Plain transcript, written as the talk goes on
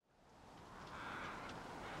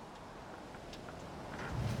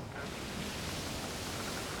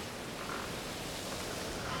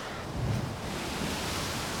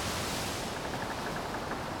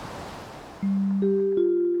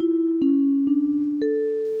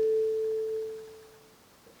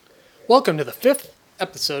Welcome to the 5th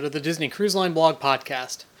episode of the Disney Cruise Line blog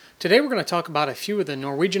podcast. Today we're going to talk about a few of the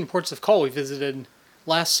Norwegian ports of call we visited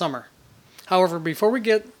last summer. However, before we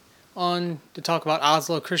get on to talk about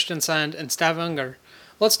Oslo, Kristiansand, and Stavanger,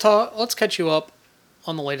 let's catch you up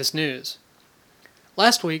on the latest news.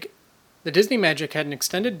 Last week, the Disney Magic had an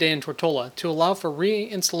extended day in Tortola to allow for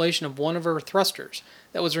reinstallation of one of her thrusters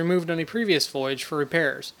that was removed on a previous voyage for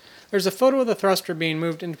repairs. There's a photo of the thruster being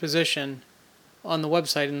moved into position on the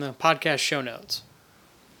website in the podcast show notes.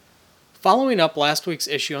 Following up last week's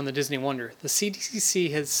issue on the Disney Wonder, the CDC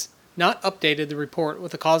has not updated the report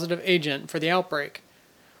with a causative agent for the outbreak.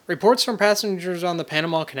 Reports from passengers on the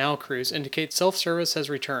Panama Canal cruise indicate self-service has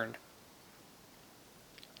returned.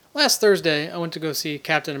 Last Thursday, I went to go see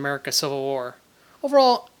Captain America: Civil War.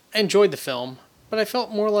 Overall, I enjoyed the film, but I felt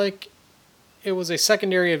more like it was a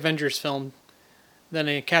secondary Avengers film than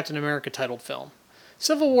a Captain America titled film.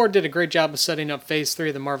 Civil War did a great job of setting up Phase 3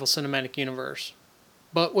 of the Marvel Cinematic Universe.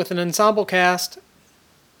 But with an ensemble cast,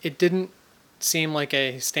 it didn't seem like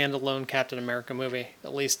a standalone Captain America movie,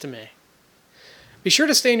 at least to me. Be sure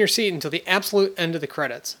to stay in your seat until the absolute end of the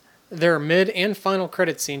credits. There are mid and final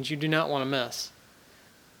credit scenes you do not want to miss.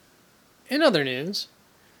 In other news,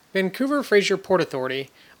 Vancouver Fraser Port Authority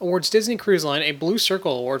awards Disney Cruise Line a Blue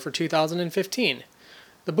Circle Award for 2015.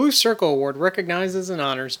 The Blue Circle Award recognizes and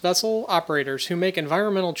honors vessel operators who make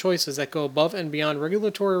environmental choices that go above and beyond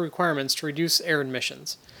regulatory requirements to reduce air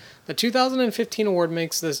emissions. The 2015 award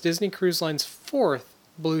makes this Disney Cruise Line's fourth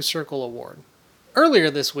Blue Circle Award.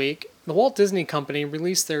 Earlier this week, the Walt Disney Company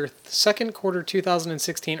released their second quarter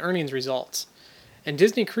 2016 earnings results, and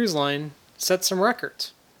Disney Cruise Line set some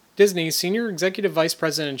records. Disney's Senior Executive Vice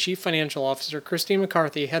President and Chief Financial Officer Christine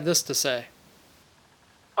McCarthy had this to say.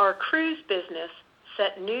 Our cruise business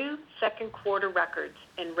set new second quarter records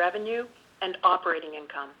in revenue and operating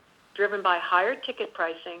income, driven by higher ticket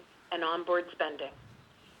pricing and onboard spending.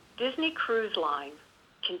 Disney Cruise Line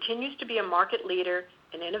continues to be a market leader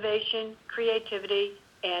in innovation, creativity,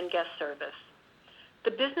 and guest service.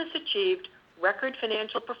 The business achieved record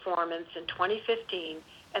financial performance in 2015,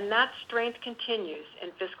 and that strength continues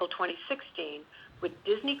in fiscal 2016, with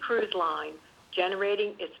Disney Cruise Line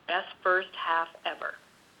generating its best first half ever.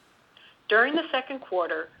 During the second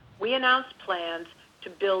quarter, we announced plans to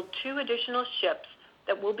build 2 additional ships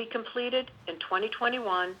that will be completed in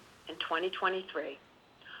 2021 and 2023.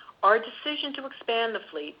 Our decision to expand the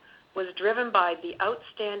fleet was driven by the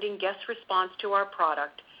outstanding guest response to our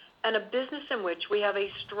product and a business in which we have a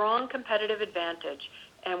strong competitive advantage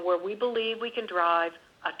and where we believe we can drive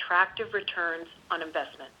attractive returns on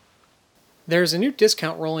investment. There's a new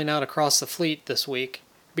discount rolling out across the fleet this week,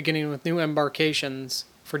 beginning with new embarkations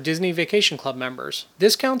for Disney Vacation Club members.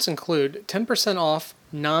 Discounts include 10% off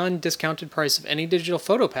non-discounted price of any digital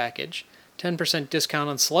photo package, 10% discount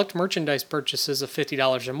on select merchandise purchases of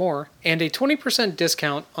 $50 or more, and a 20%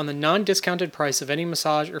 discount on the non-discounted price of any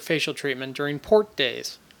massage or facial treatment during port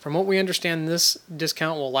days. From what we understand, this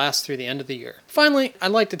discount will last through the end of the year. Finally,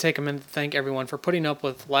 I'd like to take a minute to thank everyone for putting up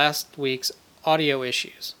with last week's audio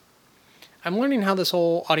issues. I'm learning how this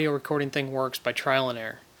whole audio recording thing works by trial and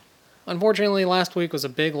error. Unfortunately, last week was a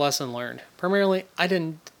big lesson learned. Primarily, I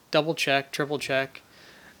didn't double-check, triple-check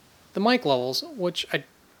the mic levels, which I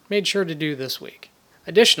made sure to do this week.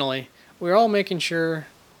 Additionally, we're all making sure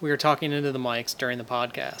we are talking into the mics during the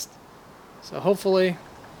podcast. So hopefully,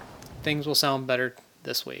 things will sound better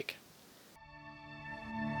this week.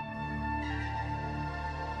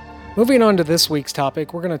 Moving on to this week's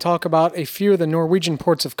topic, we're going to talk about a few of the Norwegian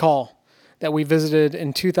ports of call that we visited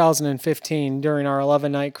in 2015 during our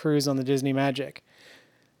 11-night cruise on the Disney Magic.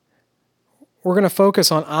 We're going to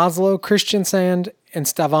focus on Oslo, Kristiansand, and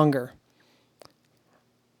Stavanger.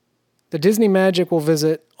 The Disney Magic will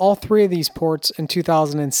visit all 3 of these ports in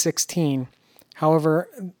 2016. However,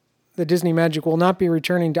 the Disney Magic will not be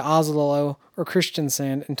returning to Oslo or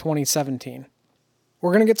Kristiansand in 2017.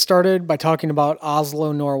 We're going to get started by talking about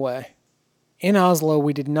Oslo, Norway. In Oslo,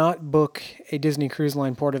 we did not book a Disney Cruise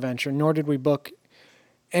Line port adventure, nor did we book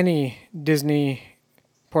any Disney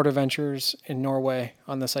port adventures in Norway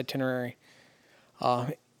on this itinerary.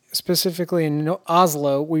 Specifically in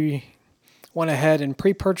Oslo, we went ahead and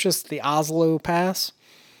pre-purchased the Oslo Pass,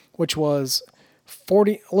 which was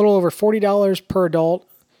a little over $40 per adult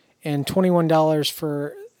and $21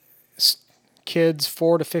 for kids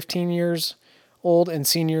 4 to 15 years old and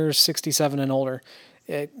seniors 67 and older.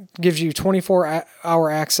 It gives you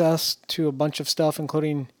 24-hour access to a bunch of stuff,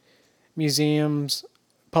 including museums,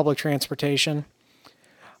 public transportation.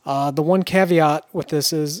 The one caveat with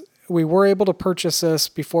this is we were able to purchase this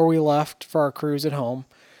before we left for our cruise at home,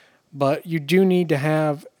 but you do need to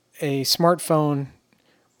have a smartphone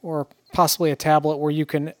or possibly a tablet where you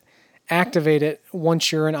can activate it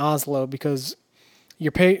once you're in Oslo, because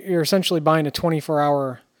you're essentially buying a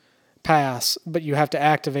 24-hour pass, but you have to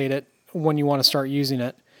activate it when you want to start using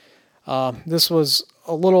it. This was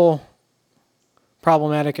a little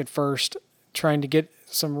problematic at first, trying to get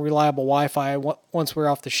some reliable Wi-Fi once we were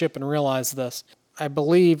off the ship and realized this. I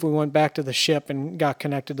believe we went back to the ship and got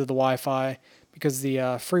connected to the Wi-Fi, because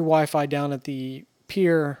the free Wi-Fi down at the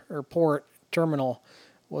pier or port terminal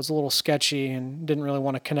was a little sketchy and didn't really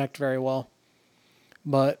want to connect very well.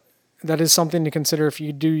 But that is something to consider if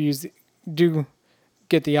you do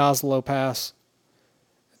get the Oslo pass,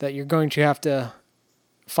 that you're going to have to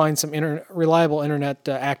find some reliable internet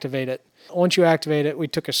to activate it. Once you activate it, we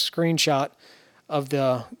took a screenshot of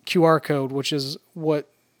the QR code, which is what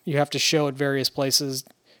you have to show at various places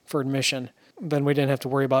for admission. Then we didn't have to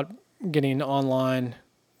worry about getting online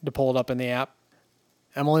to pull it up in the app.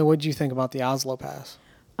 Emily, what did you think about the Oslo pass?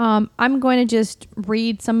 I'm going to just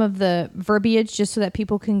read some of the verbiage just so that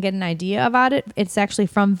people can get an idea about it. It's actually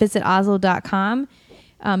from visitoslo.com.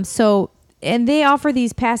 And they offer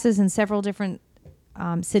these passes in several different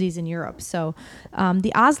cities in Europe. So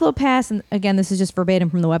the Oslo Pass, and again, this is just verbatim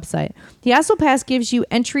from the website. The Oslo Pass gives you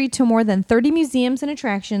entry to more than 30 museums and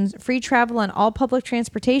attractions, free travel on all public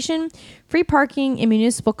transportation, free parking in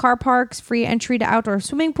municipal car parks, free entry to outdoor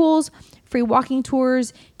swimming pools, free walking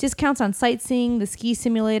tours, discounts on sightseeing, the ski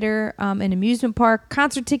simulator, an amusement park,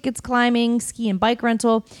 concert tickets, climbing, ski and bike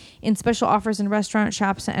rental, and special offers in restaurant,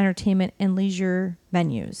 shops, and entertainment and leisure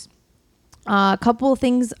venues. A couple of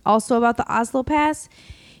things also about the Oslo Pass.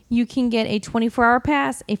 You can get a 24-hour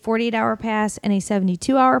pass, a 48-hour pass, and a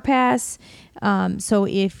 72-hour pass. So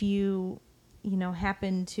if you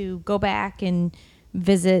happen to go back and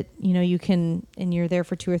visit, you can, and you're there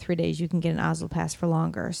for 2 or 3 days, you can get an Oslo Pass for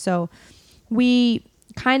longer. So we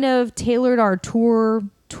kind of tailored our tour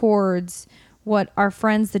towards what our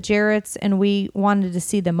friends, the Jarretts, and we wanted to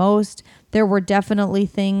see the most. There were definitely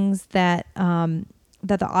things that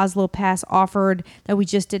that the Oslo Pass offered that we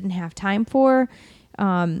just didn't have time for.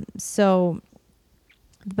 But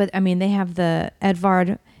I mean, they have the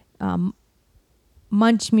Edvard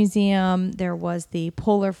Munch Museum. There was the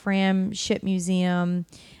Polar Fram Ship Museum.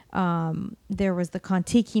 There was the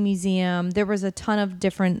Kon-Tiki Museum. There was a ton of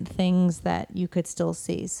different things that you could still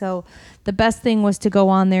see. So the best thing was to go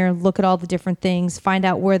on there, look at all the different things, find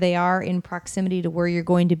out where they are in proximity to where you're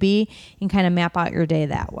going to be, and kind of map out your day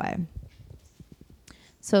that way.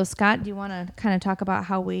 So Scott, do you want to kind of talk about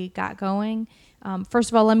how we got going?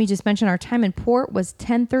 First of all, let me just mention our time in port was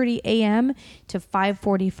 10:30 a.m. to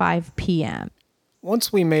 5:45 p.m.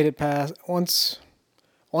 Once we made it past, once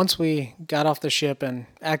we got off the ship and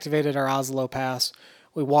activated our Oslo Pass,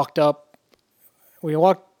 we walked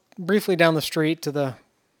briefly down the street to the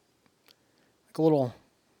little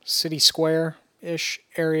city square-ish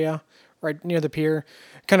area right near the pier.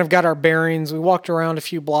 Kind of got our bearings. We walked around a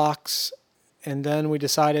few blocks, and then we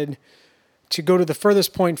decided to go to the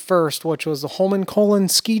furthest point first, which was the Holmenkollen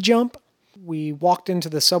ski jump. We walked into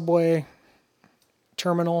the subway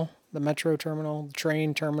terminal, the metro terminal, the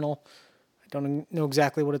train terminal. I don't know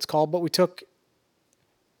exactly what it's called, but we took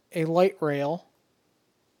a light rail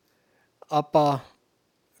up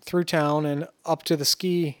through town and up to the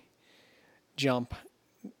ski jump,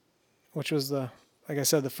 which was like I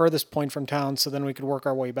said, the furthest point from town, so then we could work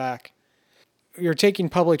our way back. You're taking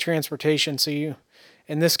public transportation, so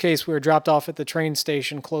in this case, we were dropped off at the train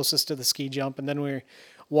station closest to the ski jump, and then we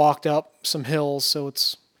walked up some hills. So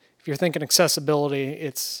if you're thinking accessibility,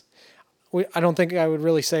 I don't think I would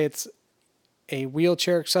really say it's a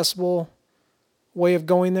wheelchair accessible way of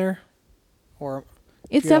going there. Or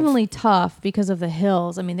it's definitely tough because of the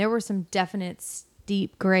hills. I mean, there were some definite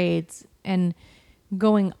steep grades, and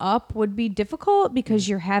going up would be difficult because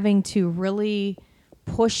you're having to really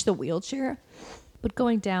push the wheelchair, but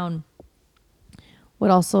going down would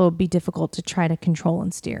also be difficult to try to control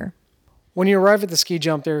and steer. When you arrive at the ski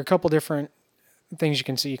jump, there are a couple different things you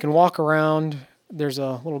can see. You can walk around. There's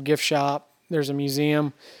a little gift shop. There's a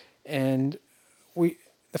museum. And the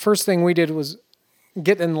first thing we did was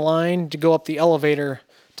get in line to go up the elevator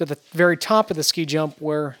to the very top of the ski jump,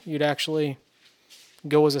 where you'd actually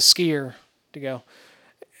go as a skier to go.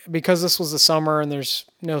 Because this was the summer and there's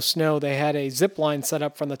no snow, they had a zip line set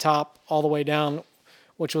up from the top all the way down,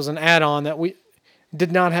 which was an add-on that we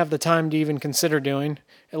did not have the time to even consider doing.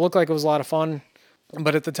 It looked like it was a lot of fun,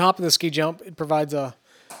 but at the top of the ski jump, it provides a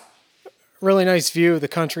really nice view of the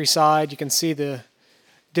countryside. You can see the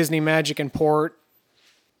Disney Magic in port.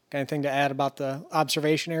 Anything to add about the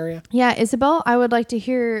observation area? Yeah, Isabel, I would like to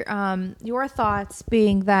hear your thoughts,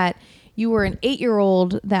 being that you were an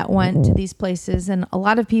 8-year-old that went to these places, and a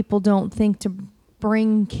lot of people don't think to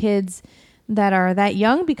bring kids that are that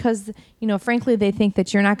young because, frankly, they think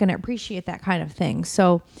that you're not going to appreciate that kind of thing.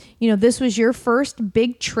 So, this was your first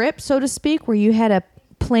big trip, so to speak, where you had a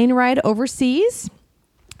plane ride overseas,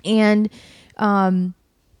 and,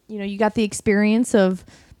 you got the experience of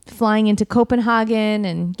flying into Copenhagen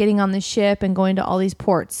and getting on the ship and going to all these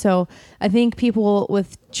ports. So I think people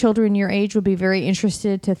with children your age would be very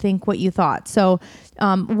interested to think what you thought. So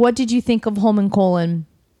what did you think of Holmenkollen,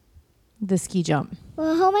 the ski jump?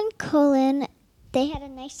 Well, Holmenkollen, they had a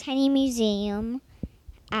nice tiny museum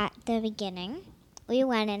at the beginning. We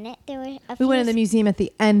went in it. We went in the museum at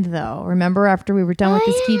the end, though. Remember, after we were done with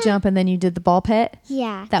the ski jump and then you did the ball pit?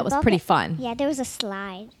 Yeah. That was pretty fun. Yeah, there was a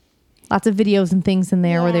slide. Lots of videos and things in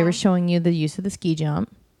there where they Yeah. were showing you the use of the ski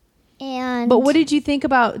jump. And But what did you think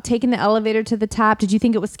about taking the elevator to the top? Did you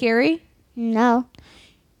think it was scary? No.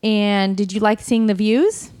 And did you like seeing the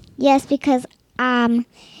views? Yes, because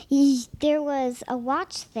there was a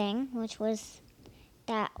watch thing,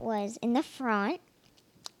 that was in the front,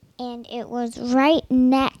 and it was right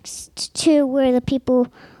next to where the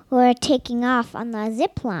people were taking off on the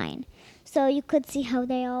zip line. So you could see how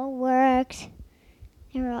they all worked.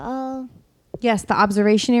 They were all... Yes, the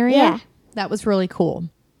observation area. Yeah. That was really cool.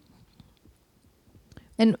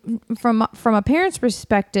 And from a parent's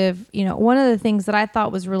perspective, one of the things that I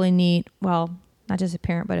thought was really neat, well, not just a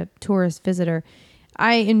parent, but a tourist visitor,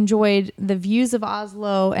 I enjoyed the views of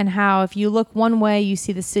Oslo and how if you look one way, you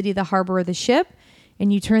see the city, the harbor, or the ship,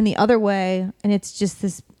 and you turn the other way, and it's just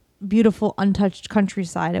this beautiful, untouched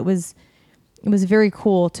countryside. It was very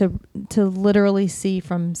cool to literally see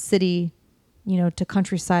from city, to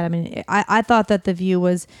countryside. I mean, I thought that the view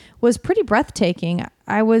was pretty breathtaking.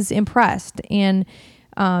 I was impressed. And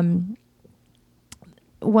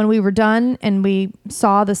when we were done and we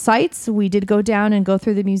saw the sights, we did go down and go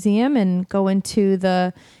through the museum and go into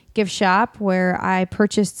the gift shop where I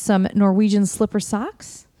purchased some Norwegian slipper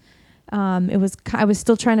socks. I was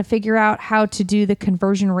still trying to figure out how to do the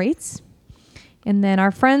conversion rates. And then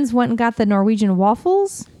our friends went and got the Norwegian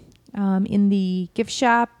waffles in the gift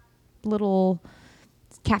shop little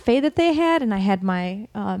cafe that they had, and I had my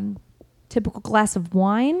typical glass of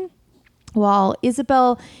wine. While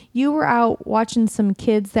Isabel, you were out watching some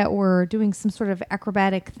kids that were doing some sort of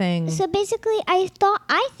acrobatic thing. So basically, I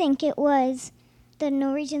think it was the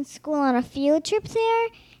Norwegian school on a field trip there,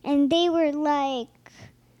 and they were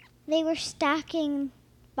stacking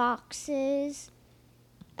boxes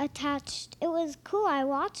attached. It was cool. I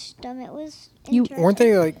watched them. It was interesting. Weren't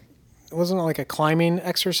they it wasn't like a climbing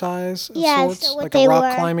exercise of Yeah, sorts? so what like they a rock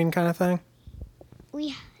were- climbing kind of thing?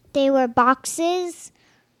 They were boxes,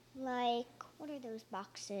 what are those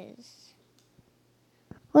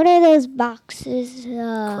boxes?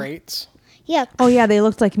 Crates. Yeah. Oh yeah, they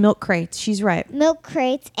looked like milk crates. She's right. Milk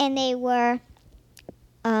crates, and they were,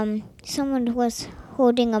 someone was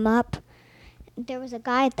holding them up. There was a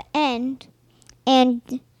guy at the end, and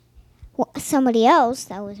somebody else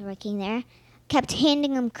that was working there kept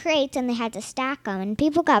handing them crates, and they had to stack them, and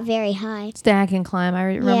people got very high. Stack and climb. I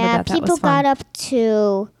remember that. That people was fun. got up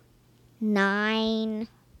to 9.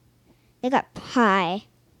 They got high,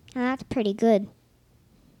 and that's pretty good.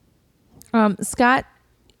 Scott,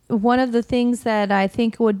 one of the things that I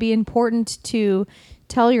think would be important to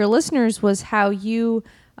tell your listeners was how you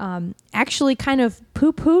actually kind of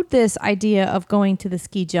poo-pooed this idea of going to the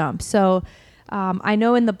ski jump. So I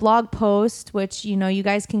know in the blog post, which, you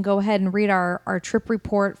guys can go ahead and read our trip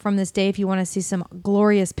report from this day if you want to see some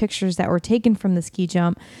glorious pictures that were taken from the ski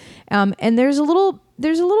jump. And there's a little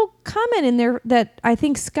comment in there that I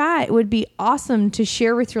think, Scott, it would be awesome to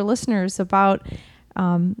share with your listeners about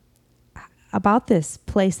this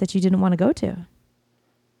place that you didn't want to go to.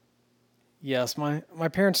 Yes, my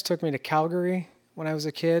parents took me to Calgary when I was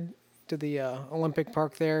a kid, to the Olympic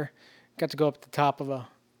Park there. Got to go up the top of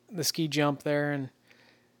the ski jump there, and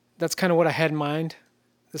that's kind of what I had in mind.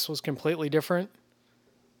 This was completely different.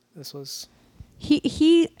 This was...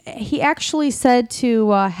 He actually said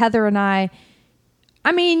to Heather and I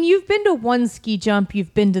mean, you've been to one ski jump,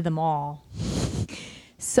 you've been to them all.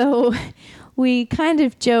 So we kind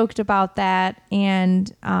of joked about that,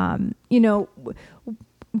 and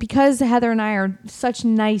because Heather and I are such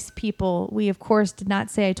nice people, we of course did not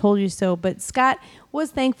say I told you so, but Scott was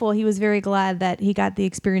thankful. He was very glad that he got the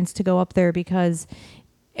experience to go up there because,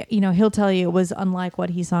 he'll tell you it was unlike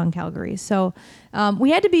what he saw in Calgary. So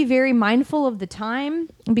we had to be very mindful of the time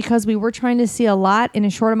because we were trying to see a lot in a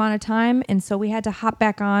short amount of time. And so we had to hop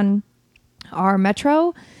back on our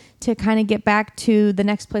metro to kind of get back to the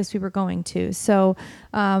next place we were going to. So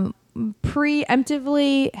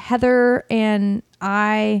preemptively, Heather and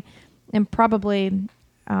I, and probably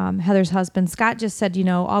Heather's husband, Scott, just said,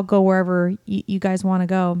 I'll go wherever you guys want to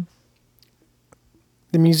go.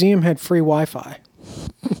 The museum had free Wi-Fi.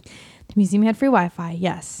 The museum had free Wi-Fi,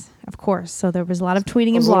 yes, of course. So there was a lot of tweeting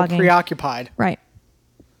and was a little blogging. Preoccupied. Right.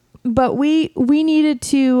 But we needed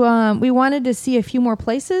to, we wanted to see a few more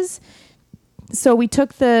places. So we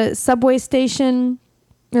took the subway station,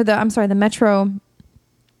 the metro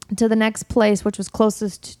to the next place, which was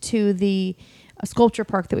closest to the sculpture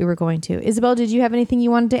park that we were going to. Isabel, did you have anything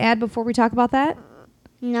you wanted to add before we talk about that?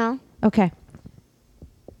 No. Okay.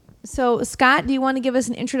 So, Scott, do you want to give us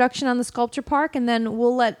an introduction on the sculpture park? And then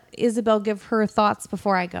we'll let Isabel give her thoughts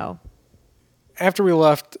before I go. After we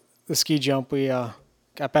left the ski jump, we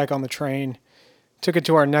got back on the train, took it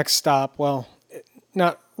to our next stop. Well,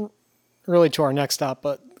 not really to our next stop,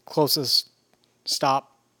 but closest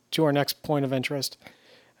stop to our next point of interest.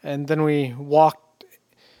 And then we walked.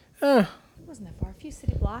 It wasn't that far. A few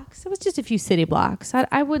city blocks. It was just a few city blocks.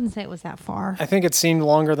 I wouldn't say it was that far. I think it seemed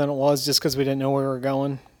longer than it was just because we didn't know where we were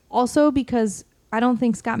going. Also, because I don't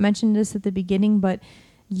think Scott mentioned this at the beginning, but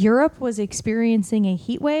Europe was experiencing a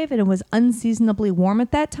heat wave and it was unseasonably warm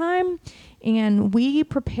at that time. And we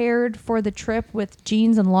prepared for the trip with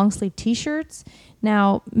jeans and long sleeve t-shirts.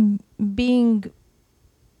 Now, being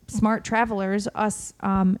smart travelers, us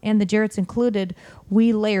and the Jarretts included,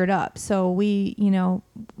 we layered up. So we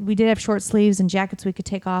did have short sleeves and jackets we could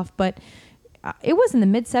take off, but it was in the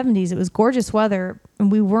mid 70s. It was gorgeous weather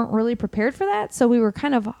and we weren't really prepared for that. So we were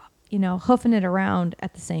kind of, hoofing it around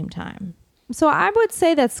at the same time. So I would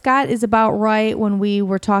say that Scott is about right when we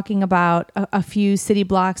were talking about a few city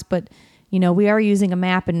blocks, but we are using a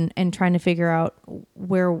map and trying to figure out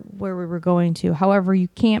where we were going to. However, you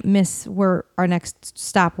can't miss where our next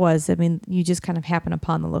stop was. I mean, you just kind of happen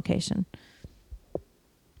upon the location.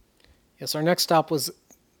 Yes, our next stop was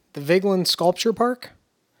the Vigeland Sculpture Park,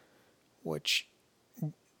 which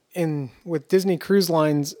with Disney Cruise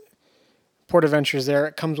Line's Port Adventures there,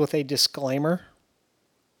 it comes with a disclaimer.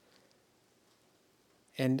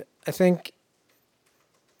 And I think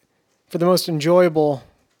for the most enjoyable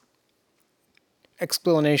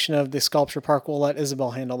explanation of the sculpture park, we'll let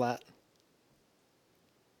Isabel handle that.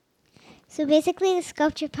 So basically, the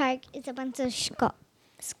sculpture park is a bunch of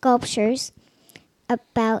sculptures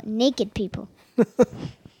about naked people.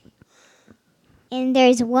 And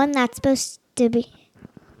there's one that's supposed to be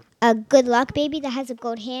a good luck baby that has a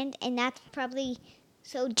gold hand, and that's probably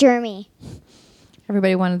so Jeremy.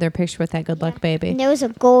 Everybody wanted their picture with that good luck baby. And there was a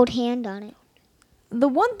gold hand on it. The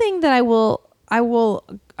one thing that I will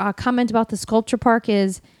comment about the sculpture park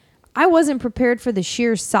is I wasn't prepared for the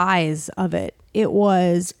sheer size of it. It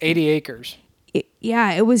was 80 acres.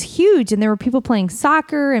 It was huge, and there were people playing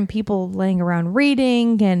soccer and people laying around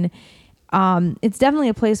reading, and it's definitely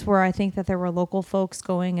a place where I think that there were local folks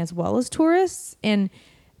going as well as tourists. And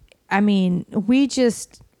I mean, we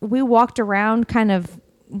walked around, kind of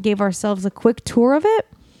gave ourselves a quick tour of it,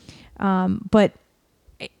 but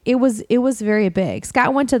it was very big.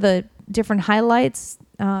 Scott went to the different highlights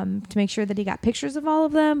to make sure that he got pictures of all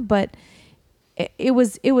of them, but it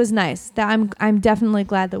was nice. I'm definitely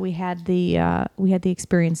glad that we had the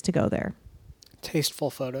experience to go there. Tasteful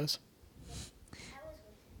photos.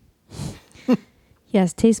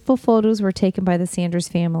 Yes, tasteful photos were taken by the Sanders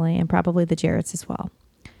family and probably the Jarretts as well.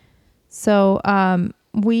 So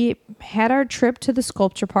we had our trip to the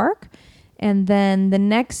sculpture park, and then the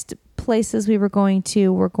next places we were going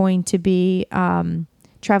to be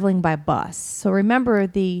traveling by bus. So remember,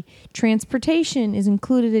 the transportation is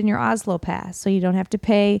included in your Oslo pass, so you don't have to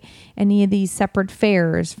pay any of these separate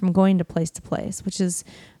fares from going to place, which is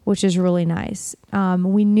really nice.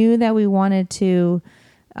 We knew that we wanted to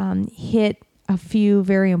hit a few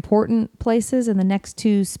very important places, and the next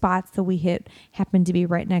two spots that we hit happened to be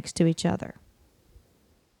right next to each other.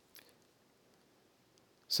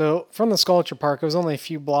 So from the sculpture park, it was only a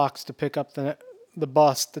few blocks to pick up the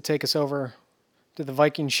bus to take us over to the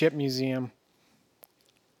Viking Ship Museum.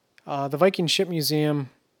 The Viking Ship Museum,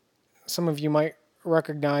 some of you might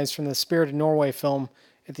recognize from the Spirited Norway film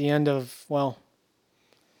at the end of, well,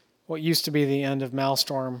 what used to be the end of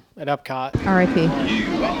Maelstrom at Epcot. R.I.P.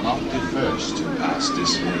 You are not the first to pass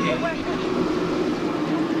this way.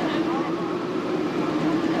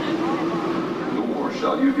 Nor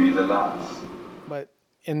shall you be the last. But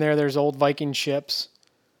in there's old Viking ships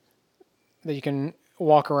that you can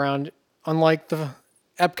walk around. Unlike the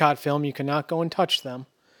Epcot film, you cannot go and touch them.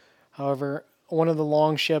 However, one of the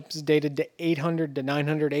long ships dated to 800 to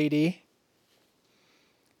 900 AD. It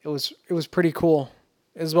was pretty cool.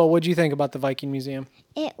 Isabel, what did you think about the Viking Museum?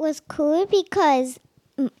 It was cool because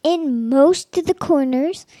in most of the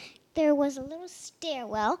corners, there was a little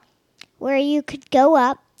stairwell where you could go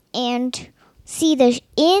up and see the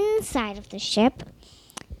inside of the ship.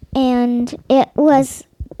 And it was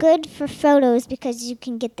good for photos because you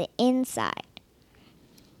can get the inside.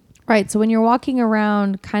 Right. So when you're walking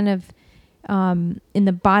around kind of in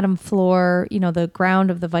the bottom floor, the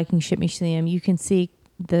ground of the Viking Ship Museum, you can see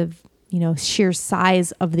the, sheer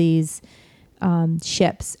size of these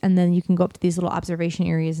ships. And then you can go up to these little observation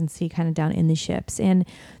areas and see kind of down in the ships. And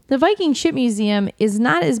the Viking Ship Museum is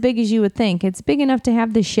not as big as you would think. It's big enough to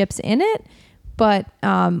have the ships in it, but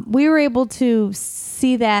we were able to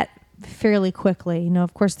see that fairly quickly.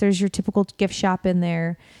 Of course, there's your typical gift shop in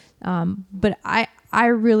there. But I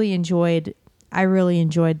really enjoyed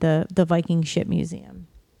the Viking Ship Museum.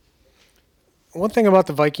 One thing about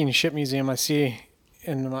the Viking Ship Museum I see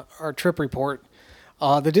in our trip report,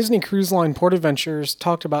 the Disney Cruise Line Port Adventures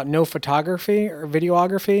talked about no photography or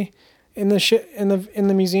videography in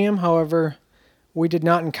the museum. However, we did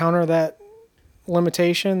not encounter that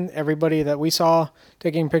limitation. Everybody that we saw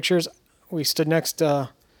taking pictures, we stood next to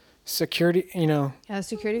security. Yeah,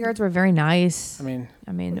 security guards were very nice. I mean,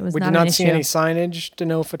 it was we not did not an see issue. any signage to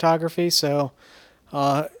no photography, so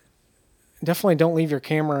definitely don't leave your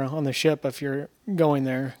camera on the ship if you're going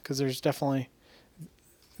there, because there's definitely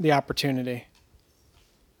the opportunity,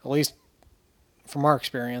 at least from our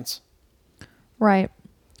experience. Right.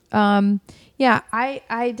 Yeah,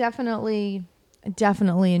 I definitely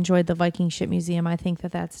enjoyed the Viking Ship Museum. I think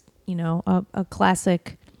that's a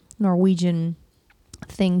classic Norwegian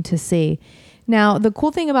thing to see. Now, the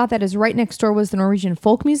cool thing about that is right next door was the Norwegian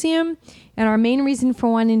Folk Museum, and our main reason for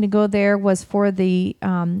wanting to go there was for the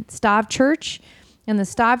Stav Church, and the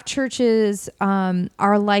Stav churches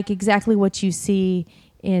are like exactly what you see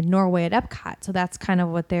in Norway at Epcot. So that's kind of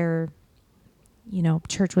what their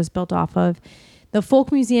church was built off of. The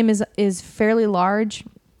Folk Museum is fairly large.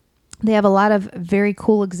 They have a lot of very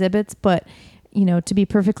cool exhibits, but to be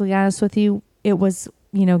perfectly honest with you, it was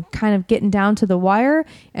kind of getting down to the wire,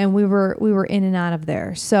 and we were in and out of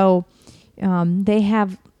there. So they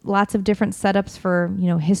have lots of different setups for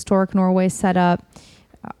historic Norway setup,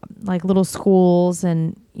 like little schools,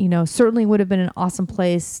 and certainly would have been an awesome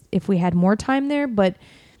place if we had more time there. But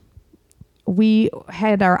we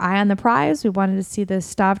had our eye on the prize. We wanted to see the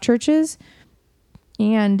Stav churches,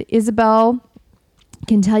 and Isabel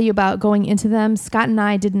can tell you about going into them. Scott and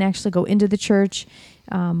I didn't actually go into the church.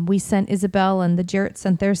 We sent Isabel, and the Jarrett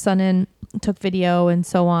sent their son in, took video and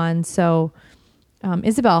so on. So,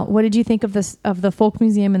 Isabel, what did you think of the Folk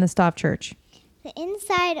Museum and the Stav Church? The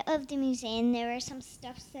inside of the museum, there was some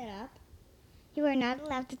stuff set up. You are not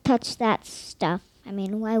allowed to touch that stuff. I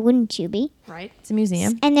mean, why wouldn't you be? Right. It's a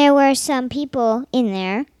museum. And there were some people in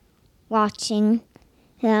there watching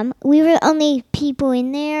them. We were the only people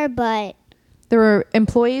in there, but there were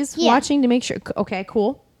employees Yeah. watching to make sure. Okay,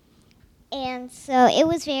 cool. and so it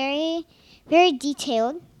was very, very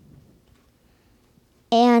detailed.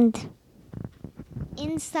 And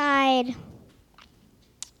inside,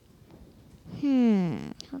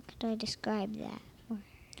 how could I describe that?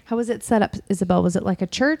 How was it set up, Isabel? Was it like a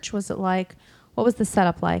church? Was it like, what was the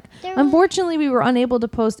setup like? There was- Unfortunately, we were unable to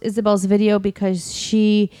post Isabel's video because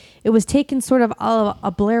it was taken sort of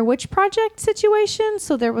a Blair Witch Project situation.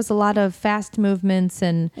 So there was a lot of fast movements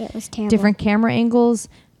and It was terrible. different camera angles.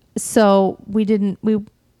 So it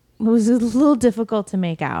was a little difficult to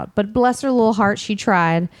make out, but bless her little heart, she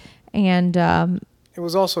tried. And It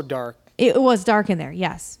was also dark. it was dark in there.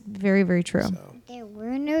 Yes. Very, very true. There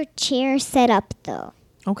were no chairs set up, though.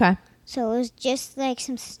 Okay. So it was just like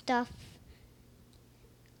some stuff.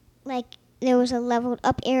 Like there was a leveled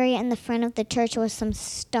up area in the front of the church with some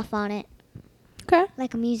stuff on it, Okay.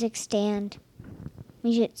 like a music stand,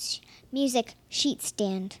 music sheet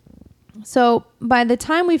stand. So by the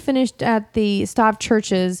time we finished at the Stav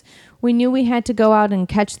churches, we knew we had to go out and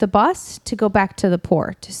catch the bus to go back to the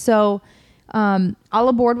port. So all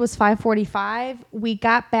aboard was 5:45. We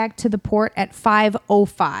got back to the port at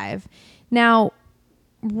 5:05. Now,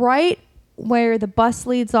 right where the bus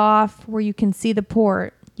leads off, where you can see the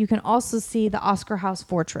port, you can also see the Oscar House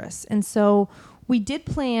Fortress. And so we did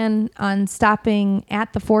plan on stopping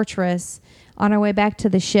at the fortress on our way back to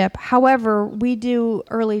the ship. However, we do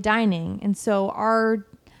early dining, and so our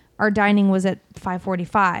dining was at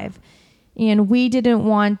 5:45, and we didn't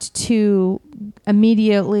want to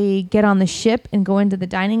immediately get on the ship and go into the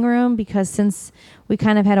dining room because since we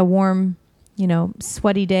kind of had a warm,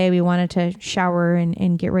 sweaty day, we wanted to shower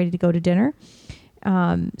and get ready to go to dinner.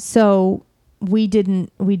 So we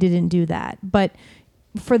didn't do that. But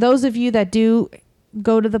for those of you that do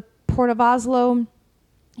go to the Port of Oslo,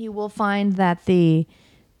 you will find that the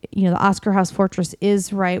the Oscar House Fortress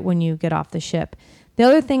is right when you get off the ship. The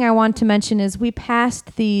other thing I want to mention is we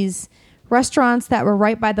passed these restaurants that were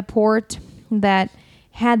right by the port that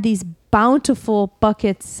had these bountiful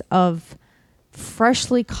buckets of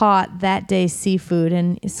freshly caught that day seafood.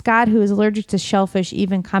 And Scott, who is allergic to shellfish,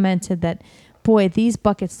 even commented that, boy, these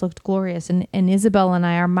buckets looked glorious. And Isabel and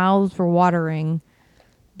I, our mouths were watering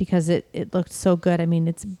because it looked so good. I mean,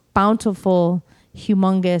 it's bountiful,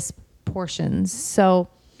 humongous portions. So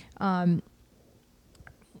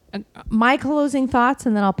my closing thoughts,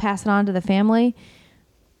 and then I'll pass it on to the family.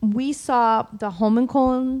 We saw the Holman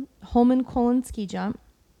Colon ski jump,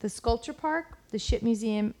 the sculpture park, the ship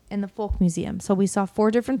museum, and the folk museum. So we saw 4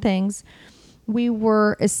 different things. We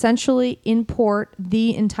were essentially in port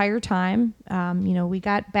the entire time. We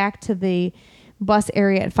got back to the bus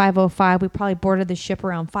area at 5:05. We probably boarded the ship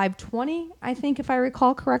around 5:20, I think, if I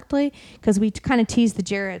recall correctly, because we kind of teased the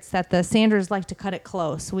Jarretts that the Sanders like to cut it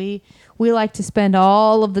close. We like to spend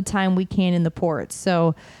all of the time we can in the port.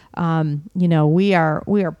 So, we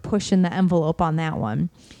are pushing the envelope on that one.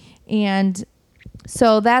 And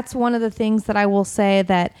so that's one of the things that I will say,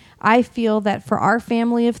 that I feel that for our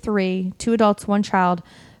family of 3, 2 adults, 1 child,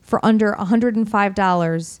 for under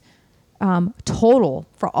 $105 total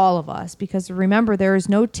for all of us, because remember, there is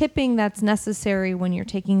no tipping that's necessary when you're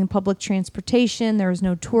taking public transportation. There is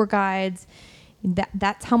no tour guides.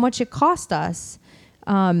 That's how much it cost us.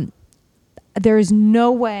 There is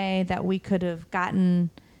no way that we could have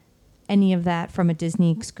gotten any of that from a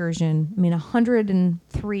Disney excursion. I mean,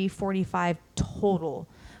 $103.45 total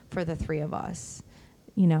for the 3 of us.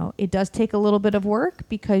 It does take a little bit of work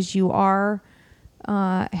because you are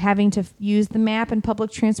having to use the map and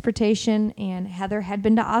public transportation, and Heather had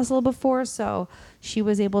been to Oslo before, so she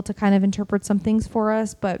was able to kind of interpret some things for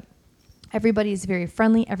us. But everybody is very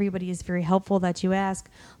friendly. Everybody is very helpful that you ask.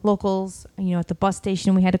 Locals, at the bus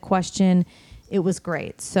station, we had a question. It was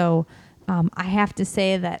great. So I have to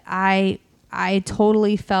say that I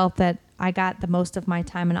totally felt that I got the most of my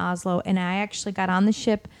time in Oslo, and I actually got on the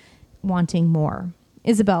ship wanting more.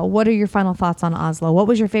 Isabel, what are your final thoughts on Oslo? What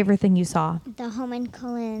was your favorite thing you saw? The Holman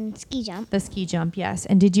Colon ski jump. The ski jump, yes.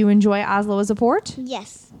 And did you enjoy Oslo as a port?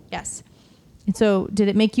 Yes. Yes. And so did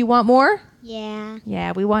it make you want more? Yeah.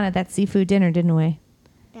 Yeah, we wanted that seafood dinner, didn't we?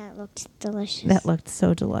 That looked delicious. That looked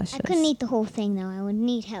so delicious. I couldn't eat the whole thing, though. I would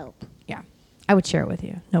need help. Yeah. I would share it with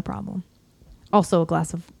you. No problem. Also a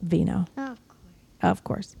glass of vino. Oh, of course. Of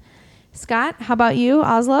course. Scott, how about you?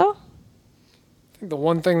 Oslo? The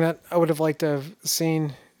one thing that I would have liked to have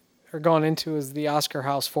seen or gone into is the Oscar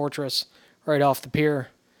House Fortress right off the pier.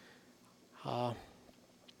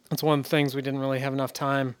 That's one of the things we didn't really have enough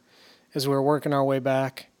time as we were working our way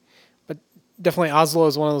back. But definitely Oslo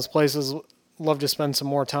is one of those places I'd love to spend some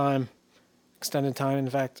more time, extended time. In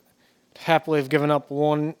fact, happily have given up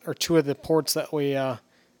 1 or 2 of the ports that we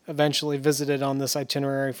eventually visited on this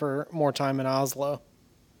itinerary for more time in Oslo.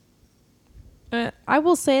 I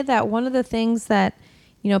will say that one of the things that,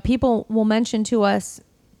 people will mention to us,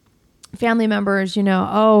 family members,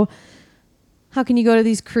 oh, how can you go to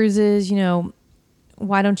these cruises?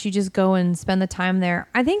 Why don't you just go and spend the time there?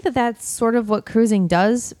 I think that that's sort of what cruising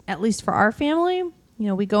does, at least for our family.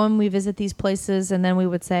 We go and we visit these places, and then we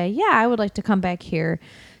would say, yeah, I would like to come back here.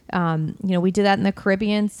 We did that in the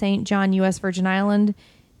Caribbean, St. John, U.S. Virgin Island.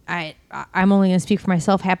 I'm only going to speak for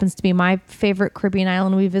myself, happens to be my favorite Caribbean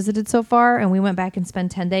island we visited so far, and we went back and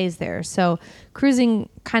spent 10 days there. So cruising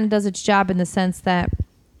kind of does its job in the sense that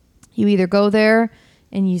you either go there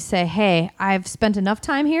and you say, hey, I've spent enough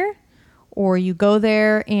time here, or you go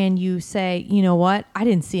there and you say, you know what, I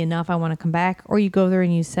didn't see enough, I want to come back. Or you go there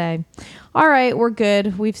and you say, all right, we're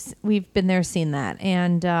good, we've been there, seen that.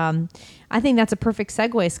 And I think that's a perfect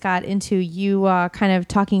segue, Scott, into you kind of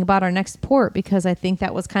talking about our next port, because I think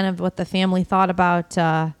that was kind of what the family thought about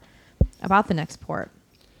the next port.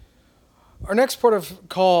 Our next port of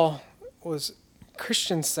call was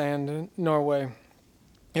Kristiansand, Norway.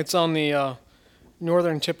 It's on the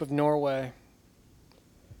northern tip of Norway.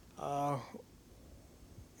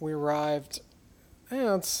 We arrived,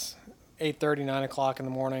 it's 8:30, 9 o'clock in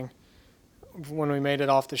the morning when we made it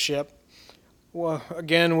off the ship. Well,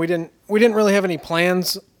 again, we didn't really have any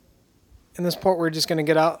plans in this port. We were just going to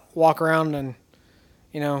get out, walk around, and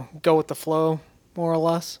go with the flow, more or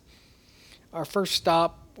less. Our first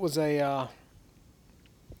stop was the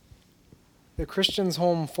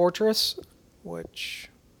Christiansholm Fortress, which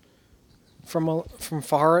from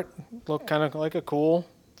far it looked kind of like a cool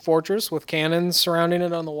fortress with cannons surrounding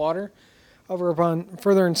it on the water. Over upon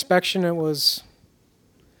further inspection, it was,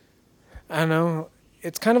 I don't know,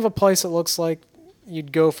 it's kind of a place that looks like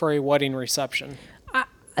you'd go for a wedding reception.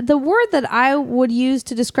 The word that I would use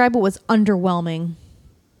to describe it was underwhelming.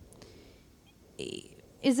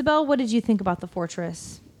 Isabel, what did you think about the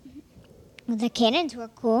fortress? The cannons were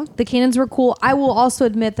cool. The cannons were cool. I will also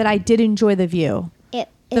admit that I did enjoy the view.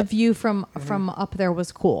 The view from up there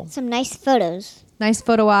was cool. Some nice photos. Nice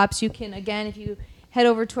photo ops. You can, again, if you head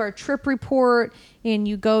over to our trip report and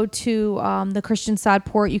you go to the Christian Sod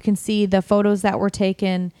Port, you can see the photos that were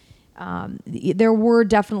taken. There were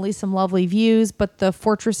definitely some lovely views, but the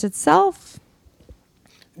fortress itself...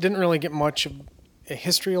 Didn't really get much of a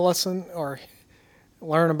history lesson or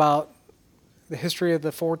learn about the history of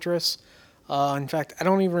the fortress. In fact, I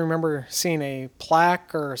don't even remember seeing a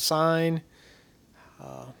plaque or a sign.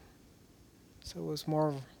 So it was more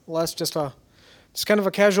or less just kind of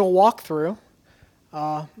a casual walkthrough.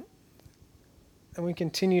 And we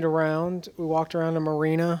continued around. We walked around a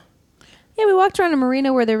marina. Yeah, we walked around a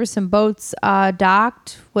marina where there were some boats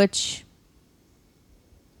docked, which,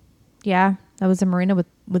 yeah, that was a marina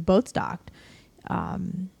with boats docked.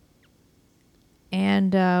 And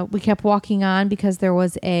we kept walking on because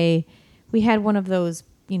we had one of those,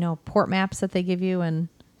 port maps that they give you. And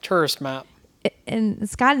Tourist map. And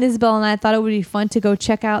Scott and Isabel and I thought it would be fun to go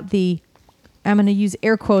check out I'm going to use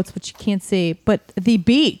air quotes, which you can't see, but the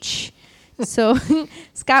beach. So,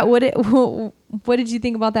 Scott, what did you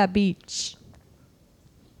think about that beach?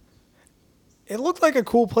 It looked like a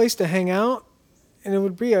cool place to hang out, and it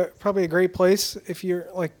would be probably a great place if you're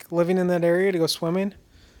like living in that area to go swimming.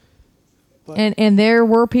 But And there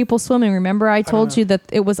were people swimming. Remember, I told you that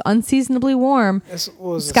it was unseasonably warm. this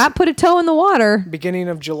was Scott put a toe in the water. beginning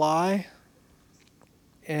of July,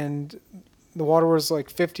 and the water was like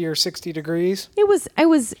 50 or 60 degrees. I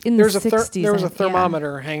was in the 60s. There was a yeah.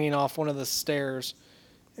 thermometer hanging off one of the stairs.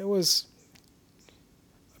 It was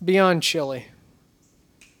beyond chilly.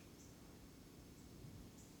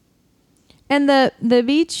 And the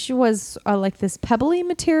beach was like this pebbly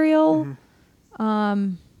material.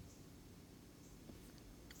 Mm-hmm.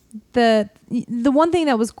 The one thing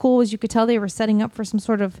that was cool was you could tell they were setting up for some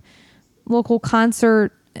sort of local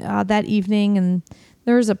concert that evening, and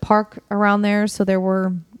there was a park around there, so there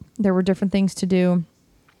were different things to do.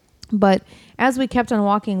 But as we kept on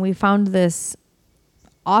walking, we found this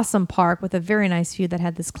awesome park with a very nice view that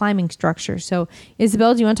had this climbing structure. So,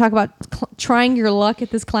 Isabel, do you want to talk about trying your luck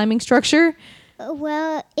at this climbing structure?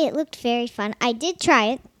 Well, it looked very fun. I did try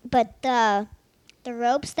it, but the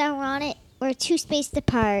ropes that were on it were too spaced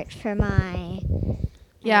apart for my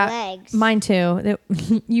legs. Mine too.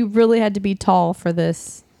 You really had to be tall for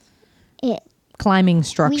this climbing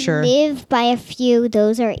structure. We live by a few.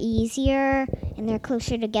 Those are easier and they're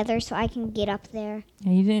closer together, so I can get up there.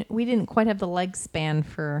 Yeah, we didn't quite have the leg span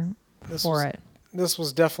for it. This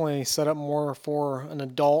was definitely set up more for an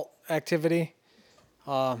adult activity.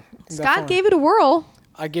 Scott gave it a whirl.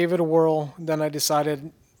 I gave it a whirl. Then I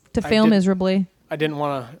decided to fail miserably. I didn't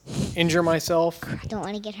want to injure myself. I don't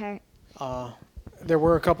want to get hurt. There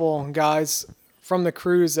were a couple guys from the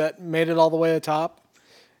cruise that made it all the way to the top.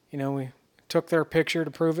 We took their picture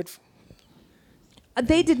to prove it.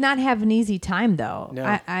 They did not have an easy time, though.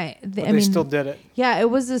 No, they still did it. Yeah, it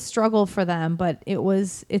was a struggle for them, but it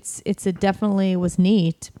definitely was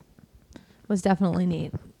neat. It was definitely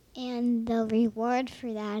neat. And the reward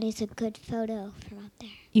for that is a good photo from up there.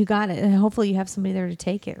 You got it, and hopefully you have somebody there to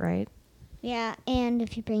take it, right? Yeah, and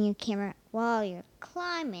if you bring your camera while you're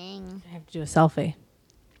climbing, I have to do a selfie.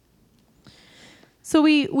 So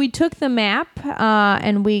we took the map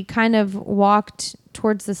and we kind of walked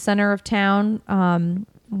towards the center of town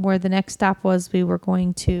where the next stop was. We were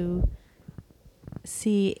going to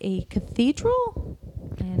see a cathedral.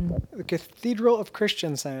 The Cathedral of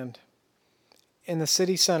Kristiansand in the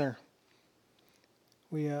city center.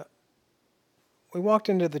 We walked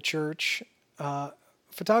into the church.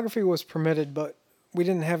 Photography was permitted, but we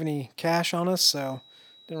didn't have any cash on us, so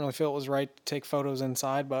didn't really feel it was right to take photos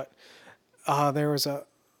inside. But there was a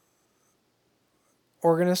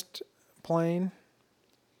organist playing,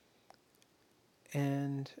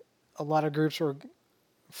 and a lot of groups were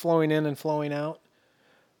flowing in and flowing out.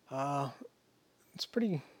 It's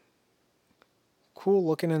pretty cool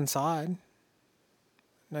looking inside.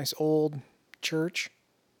 Nice old church.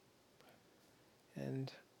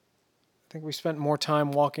 And I think we spent more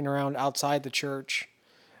time walking around outside the church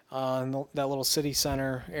in that little city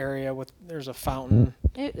center area there's a fountain.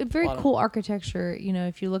 Very cool architecture.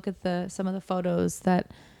 If you look at some of the photos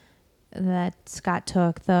that Scott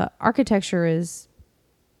took, the architecture is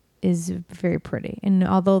very pretty. And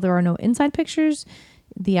although there are no inside pictures,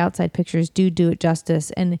 the outside pictures do it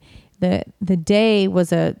justice. And the day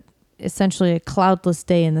was essentially a cloudless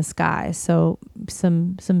day in the sky. So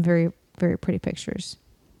some very, very pretty pictures.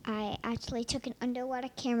 I actually took an underwater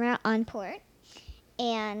camera on port.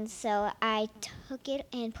 And so I took it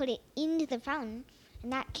and put it into the fountain.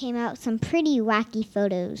 And that came out some pretty wacky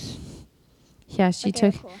photos. Yeah, she But they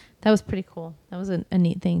were took. cool. That was pretty cool. That was a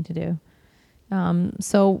neat thing to do.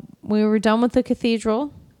 So we were done with the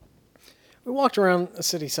cathedral. We walked around the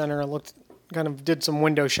city center and did some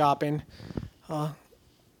window shopping.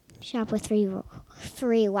 Shop with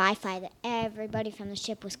free Wi-Fi that everybody from the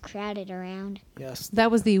ship was crowded around. Yes,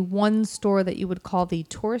 That was the one store that you would call the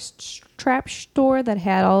tourist trap store that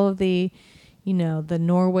had all of the, the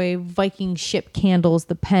Norway Viking ship candles,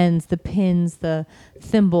 the pens, the pins, the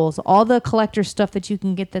thimbles, all the collector stuff that you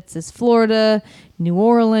can get that says Florida, New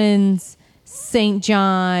Orleans, St.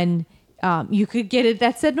 John. You could get it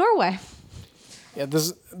that said Norway. yeah.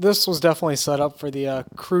 This was definitely set up for the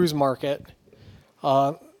cruise market.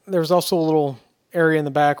 There's also a little area in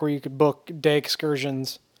the back where you could book day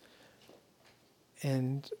excursions.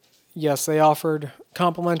 And yes, they offered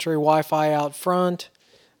complimentary Wi-Fi out front.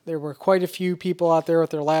 There were quite a few people out there with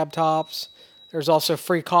their laptops. There's also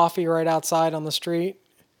free coffee right outside on the street.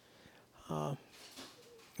 It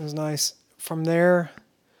was nice. From there,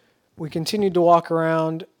 we continued to walk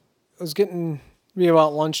around. It was getting to be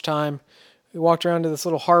about lunchtime. We walked around to this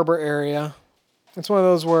little harbor area. It's one of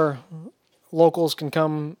those where locals can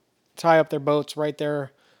come tie up their boats right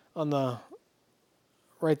there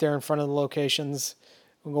right there in front of the locations.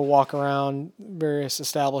 We'll go walk around various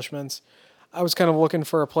establishments. I was kind of looking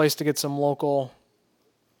for a place to get some local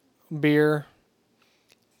beer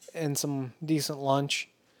and some decent lunch.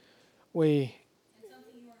 We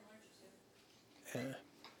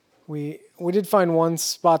did find one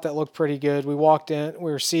spot that looked pretty good. We walked in.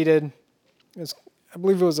 We were seated. I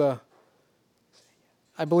believe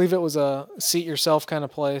it was a seat yourself kind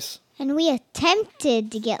of place. And we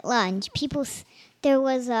attempted to get lunch. There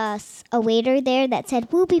was a waiter there that said,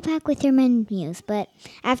 "We'll be back with your menus." But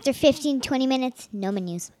after 15, 20 minutes, no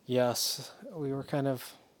menus. Yes, we were kind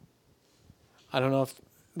of, I don't know if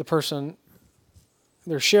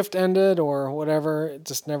their shift ended or whatever. It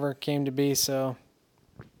just never came to be, so.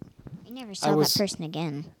 I never saw that person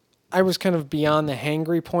again. I was kind of beyond the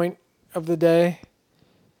hangry point of the day.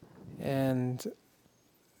 And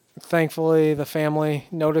thankfully, the family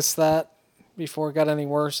noticed that before it got any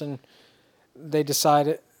worse, and they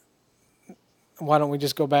decided, why don't we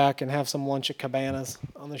just go back and have some lunch at Cabanas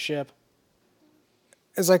on the ship?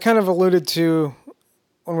 As I kind of alluded to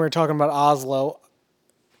when we were talking about Oslo,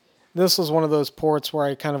 this was one of those ports where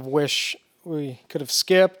I kind of wish we could have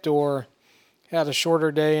skipped or had a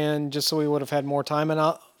shorter day in just so we would have had more time in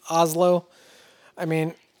Oslo. I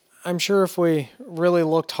mean, I'm sure if we really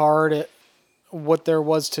looked hard at what there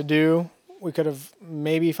was to do, we could have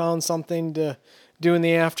maybe found something to do in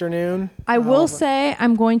the afternoon. I will say,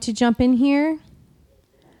 I'm going to jump in here.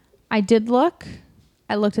 I did look.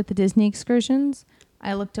 I looked at the Disney excursions.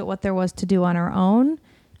 I looked at what there was to do on our own.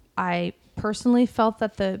 I personally felt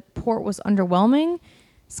that the port was underwhelming.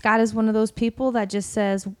 Scott is one of those people that just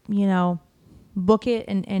says, book it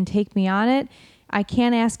and take me on it. I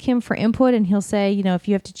can ask him for input, and he'll say, if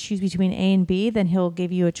you have to choose between A and B, then he'll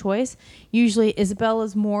give you a choice. Usually Isabel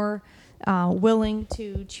is more willing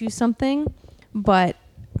to choose something, but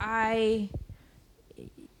it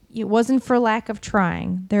wasn't for lack of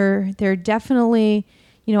trying. There definitely,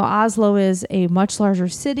 Oslo is a much larger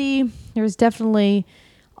city. There's definitely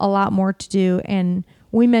a lot more to do, and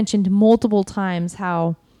we mentioned multiple times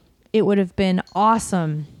how it would have been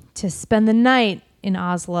awesome to spend the night in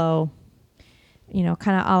Oslo,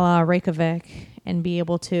 kind of a la Reykjavik, and be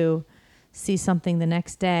able to see something the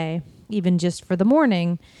next day, even just for the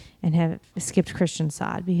morning, and have skipped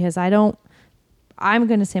Kristiansand. Because I'm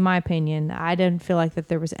going to say my opinion, I didn't feel like that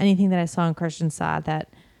there was anything that I saw in Kristiansand that,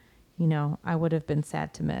 I would have been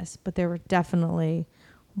sad to miss. But there were definitely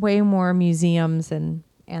way more museums and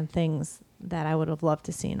things that I would have loved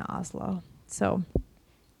to see in Oslo. So,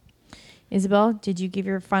 Isabel, did you give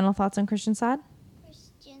your final thoughts on Kristiansand?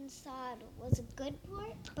 Kristiansand was a good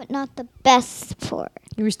port, but not the best port.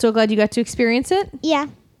 You were still glad you got to experience it? Yeah.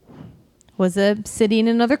 Was a city in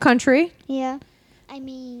another country. Yeah. I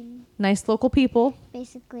mean, Nice local people.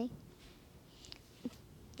 basically.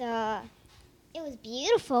 It was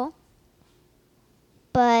beautiful,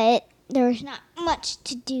 but there was not much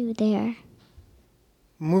to do there.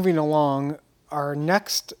 Moving along, our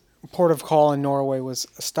next port of call in Norway was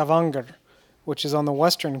Stavanger, which is on the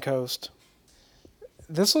western coast.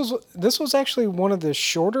 This was actually one of the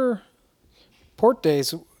shorter port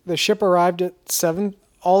days. The ship arrived at 7.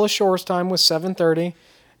 All ashores time was 7:30,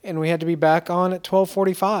 and we had to be back on at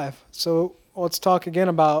 12:45. So let's talk again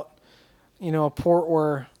about, a port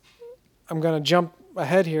where I'm going to jump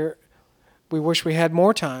ahead here. we wish we had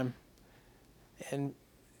more time. And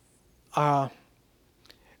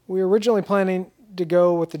we were originally planning to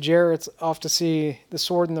go with the Jarretts off to see the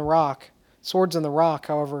Swords in the Rock.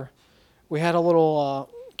 However, we had a little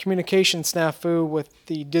communication snafu with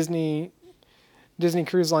the Disney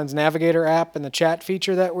Cruise Line's Navigator app and the chat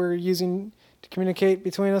feature that we're using to communicate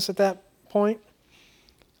between us at that point.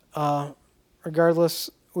 Regardless,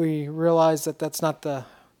 we realized that that's not the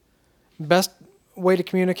best way to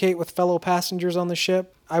communicate with fellow passengers on the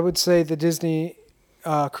ship. I would say the Disney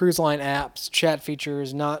Cruise Line app's chat feature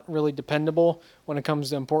is not really dependable when it comes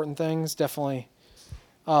to important things. Definitely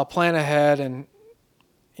plan ahead and,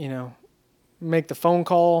 make the phone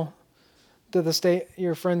call to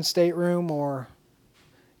your friend's stateroom, or,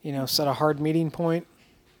 set a hard meeting point.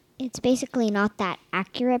 It's basically not that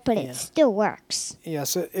accurate, but it still works.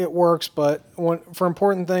 Yes, it works, but for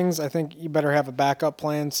important things, I think you better have a backup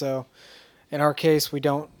plan. So in our case, we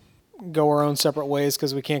don't go our own separate ways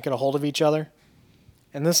because we can't get a hold of each other.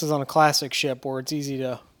 And this is on a classic ship where it's easy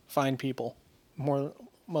to find people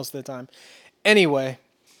most of the time. Anyway,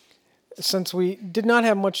 since we did not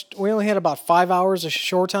have much, we only had about 5 hours of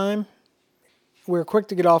shore time. We were quick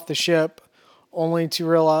to get off the ship, only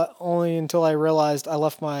until I realized I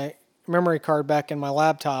left my memory card back in my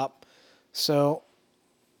laptop. So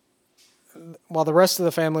while the rest of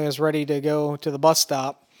the family was ready to go to the bus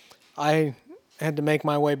stop, I had to make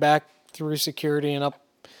my way back through security and up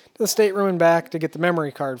to the stateroom and back to get the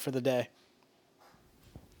memory card for the day.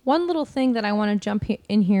 One little thing that I want to jump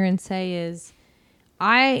in here and say is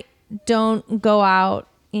I don't go out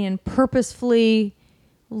and purposefully,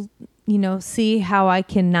 see how I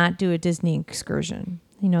cannot do a Disney excursion.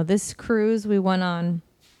 This cruise we went on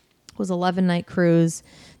was an 11-night cruise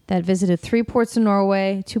that visited 3 ports in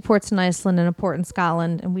Norway, 2 ports in Iceland, and a port in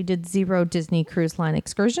Scotland. And we did 0 Disney Cruise Line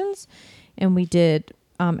excursions, and we did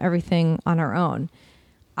everything on our own.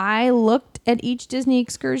 I looked at each Disney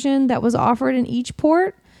excursion that was offered in each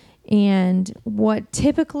port, and what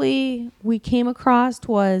typically we came across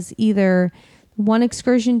was either one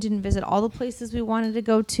excursion didn't visit all the places we wanted to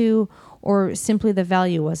go to, or simply the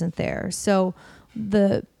value wasn't there. So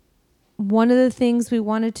one of the things we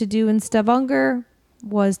wanted to do in Stavanger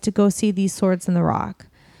was to go see these Swords in the Rock.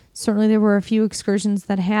 Certainly there were a few excursions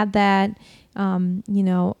that had that.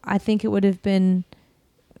 I think it would have been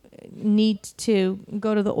neat to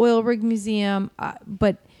go to the oil rig museum,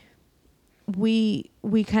 but we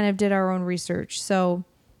kind of did our own research. So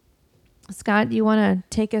Scott, do you want to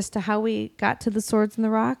take us to how we got to the Swords in the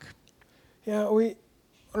Rock? Yeah, when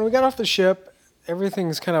we got off the ship,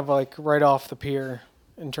 everything's kind of like right off the pier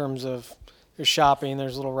in terms of there's shopping,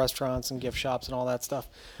 there's little restaurants and gift shops and all that stuff.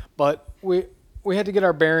 But we had to get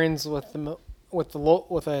our bearings with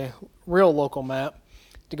a real local map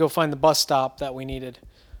to go find the bus stop that we needed.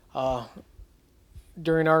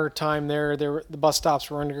 During our time there, the bus stops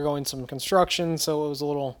were undergoing some construction, so it was a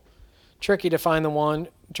little tricky to find the one.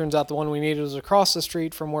 Turns out the one we needed was across the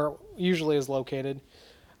street from where it usually is located.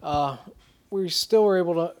 We still were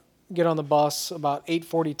able to get on the bus about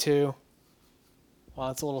 8:42. Wow,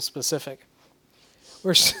 that's a little specific.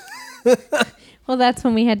 Well, that's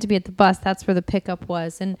when we had to be at the bus. That's where the pickup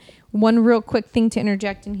was. And one real quick thing to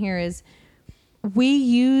interject in here is we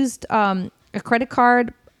used a credit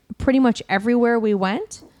card pretty much everywhere we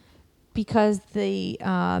went because the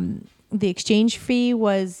exchange fee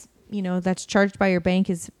was, that's charged by your bank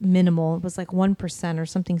is minimal. It was like 1% or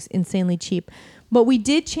something insanely cheap. But we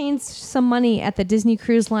did change some money at the Disney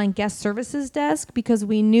Cruise Line guest services desk because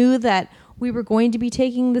we knew that we were going to be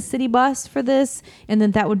taking the city bus for this, and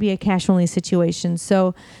then that would be a cash-only situation.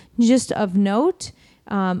 So just of note,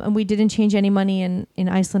 and we didn't change any money in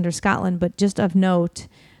Iceland or Scotland, but just of note,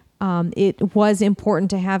 it was important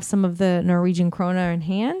to have some of the Norwegian krona in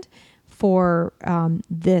hand for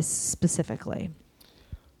this specifically.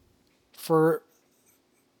 For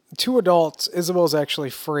 2 adults, Isabel's actually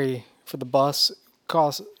free for the bus.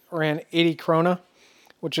 Ran 80 krona,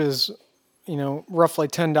 which is, roughly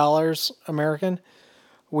 $10 American.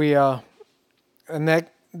 And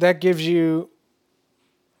that gives you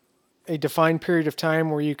a defined period of time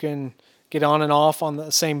where you can get on and off on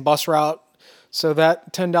the same bus route. So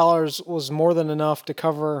that $10 was more than enough to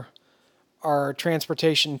cover our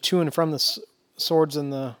transportation to and from the Swords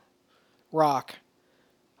in the Rock.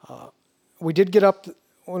 We did get off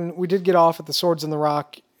at the Swords in the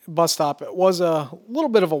Rock bus stop. It was a little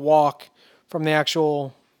bit of a walk from the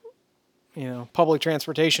actual, public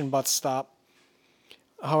transportation bus stop.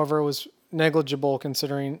 However, it was negligible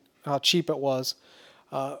considering how cheap it was.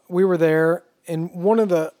 We were there, and one of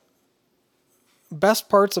the best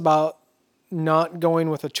parts about not going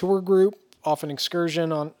with a tour group off an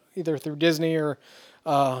excursion either through Disney or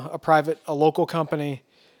a local company.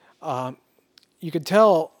 You could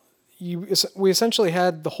tell we essentially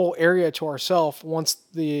had the whole area to ourselves once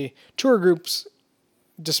the tour groups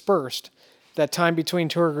dispersed. That time between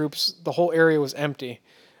tour groups, the whole area was empty.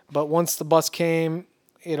 But once the bus came,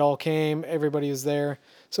 it all came. Everybody was there.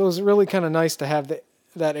 So it was really kind of nice to have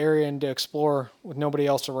that area and to explore with nobody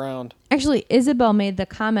else around. Actually, Isabel made the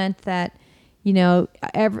comment that,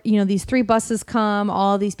 these 3 buses come,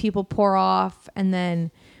 all these people pour off, and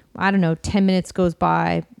then, I don't know, 10 minutes goes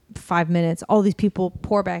by, 5 minutes, all these people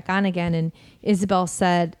pour back on again. And Isabel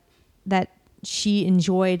said that she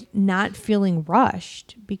enjoyed not feeling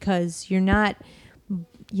rushed because you're not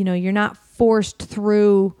forced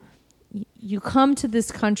through. You come to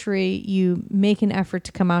this country, you make an effort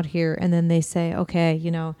to come out here, and then they say, okay,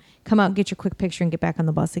 come out, get your quick picture and get back on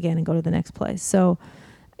the bus again and go to the next place. So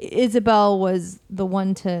Isabel was the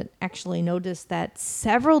one to actually notice that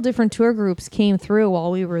several different tour groups came through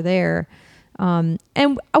while we were there. And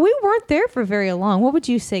we weren't there for very long. What would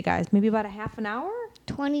you say, guys? Maybe about a half an hour?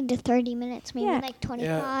 20 to 30 minutes, maybe Yeah. like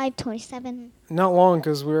 25, 27. Not long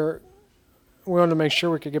because we wanted to make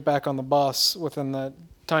sure we could get back on the bus within that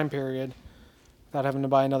time period without having to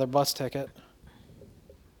buy another bus ticket.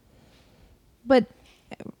 But,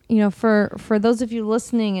 for those of you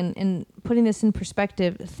listening and putting this in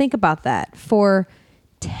perspective, think about that. For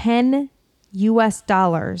 $10,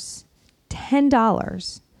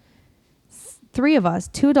 $10, 3 of us,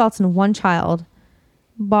 2 adults and 1 child,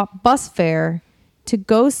 bought bus fare to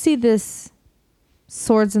go see this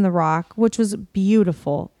Swords in the Rock, which was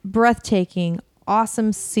beautiful, breathtaking,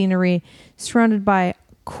 awesome scenery, surrounded by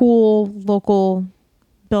cool local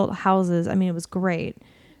built houses. I mean, it was great.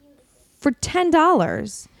 For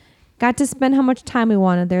 $10, got to spend how much time we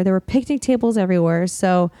wanted there. There were picnic tables everywhere.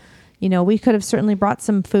 So, we could have certainly brought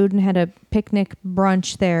some food and had a picnic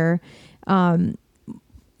brunch there.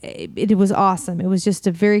 It was awesome. It was just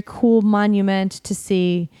a very cool monument to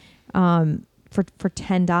see for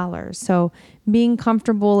 $10. So being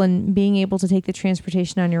comfortable and being able to take the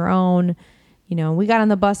transportation on your own, we got on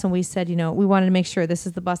the bus and we said, we wanted to make sure this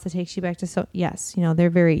is the bus that takes you back to. So yes, they're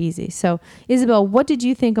very easy. So Isabel, what did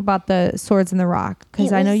you think about the Swords in the Rock?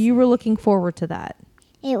 Because I know you were looking forward to that.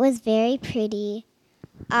 It was very pretty,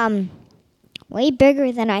 way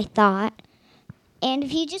bigger than I thought. And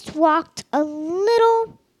if you just walked a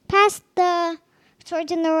little past the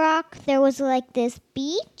Swords in the Rock, there was like this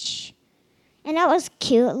beach. And that was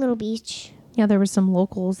cute, a little beach. Yeah, there were some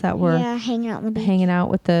locals that were hanging out on the beach. Hanging out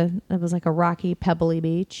with it was like a rocky, pebbly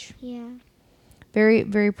beach. Yeah. Very,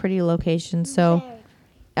 very pretty location. So,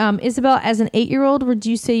 Isabel, as an 8-year-old, would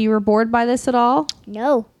you say you were bored by this at all?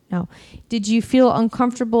 No. No. Did you feel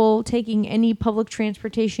uncomfortable taking any public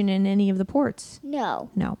transportation in any of the ports?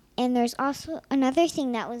 No. No. And there's also another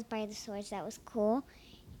thing that was by the swords that was cool.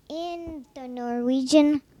 In the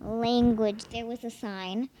Norwegian language, there was a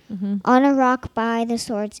sign on a rock by the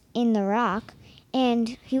swords in the rock.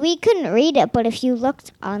 And we couldn't read it, but if you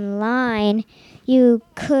looked online, you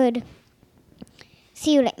could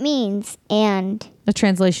see what it means. And the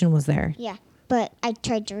translation was there. yeah, but I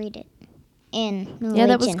tried to read it in Norwegian. Yeah,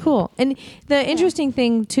 that was cool. And the interesting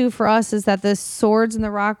thing, too, for us is that the Swords in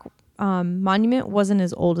the Rock monument wasn't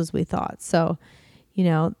as old as we thought. So,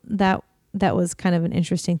 that was kind of an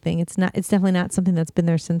interesting thing. It's definitely not something that's been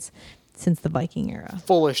there since the Viking era.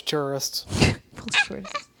 Foolish tourists.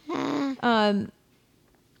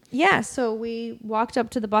 So we walked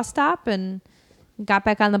up to the bus stop and got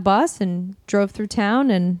back on the bus and drove through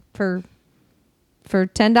town, and for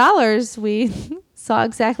 $10 we saw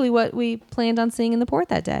exactly what we planned on seeing in the port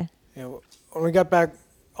that day. When we got back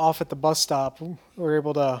off at the bus stop, we were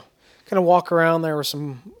able to kind of walk around. There was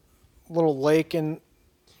some little lake and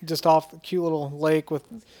just off the cute little lake were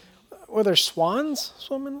there swans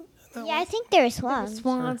swimming? Yeah, I think there were swans.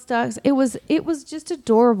 Swans, ducks. It was just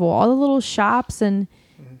adorable. All the little shops, and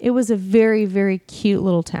it was a very, very cute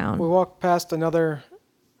little town. We walked past another,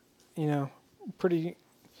 pretty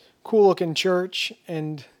cool looking church,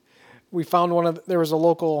 and we found there was a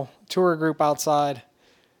local tour group outside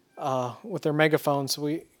with their megaphone. So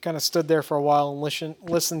we kind of stood there for a while and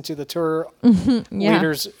listened to the tour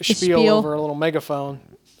leaders spiel over a little megaphone.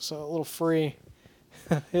 So a little free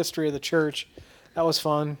history of the church. That was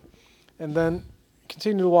fun. And then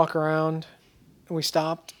continued to walk around, and we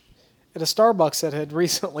stopped at a Starbucks that had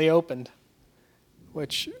recently opened,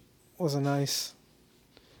 which was a nice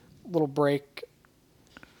little break.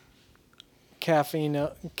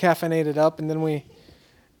 Caffeinated up, and then we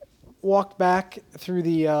walked back through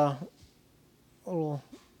the little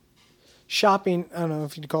shopping, I don't know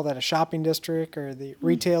if you'd call that a shopping district or the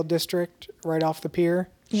retail district right off the pier.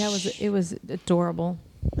 Yeah, it was adorable.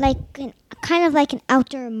 Kind of like an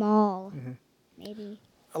outdoor mall, maybe.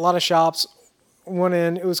 A lot of shops went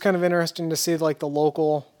in. It was kind of interesting to see like the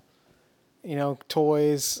local,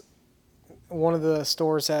 toys. One of the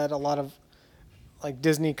stores had a lot of like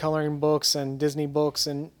Disney coloring books and Disney books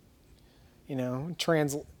and,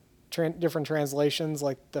 different translations.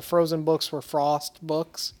 Like the Frozen books were Frost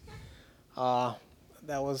books. That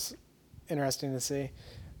was interesting to see.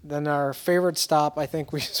 Then our favorite stop, I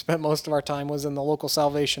think we spent most of our time, was in the local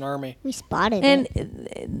Salvation Army. We spotted And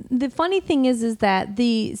it. the funny thing is that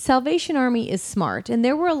the Salvation Army is smart, and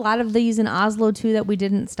there were a lot of these in Oslo too that we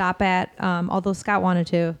didn't stop at, although Scott wanted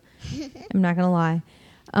to. I'm not gonna lie.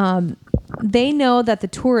 They know that the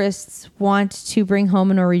tourists want to bring home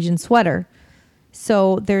a Norwegian sweater,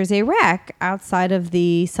 so there's a rack outside of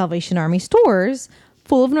the Salvation Army stores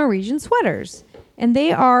full of Norwegian sweaters. And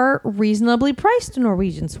they are reasonably priced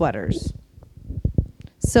Norwegian sweaters.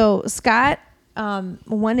 So Scott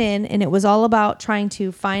went in, and it was all about trying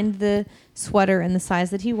to find the sweater in the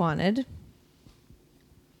size that he wanted.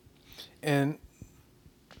 And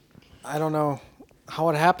I don't know how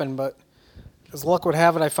it happened, but as luck would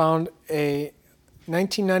have it, I found a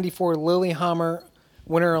 1994 Lillehammer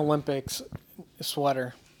Winter Olympics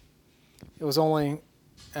sweater. It was only...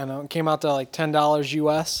 I don't know, it came out to like $10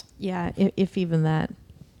 US. Yeah, if even that.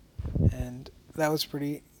 And that was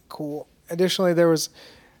pretty cool. Additionally, there was,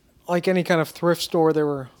 like any kind of thrift store, there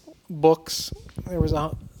were books. There was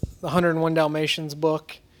the 101 Dalmatians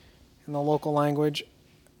book in the local language.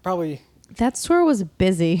 Probably... That store was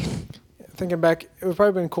busy. Thinking back, it would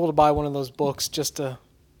probably been cool to buy one of those books just to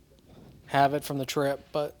have it from the trip.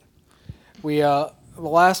 But the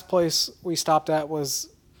last place we stopped at was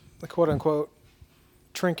the quote-unquote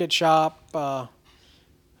trinket shop.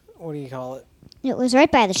 What do you call it? It was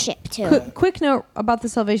right by the ship, too. Quick note about the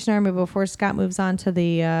Salvation Army before Scott moves on to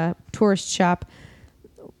the tourist shop.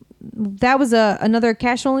 That was another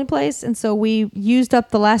cash-only place, and so we used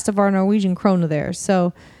up the last of our Norwegian krona there.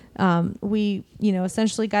 So we,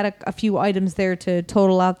 essentially got a few items there to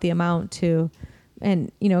total out the amount to,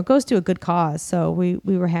 and, it goes to a good cause. So we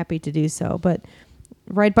were happy to do so. But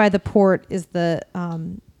right by the port is the...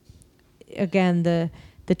 again, the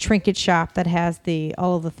trinket shop that has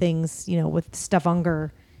all of the things, with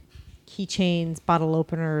Stavanger, keychains, bottle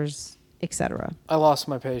openers, etc. I lost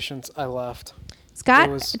my patience. I left.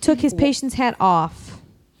 Scott took his patience hat off.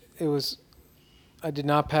 I did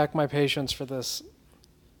not pack my patience for this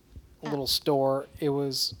little store. It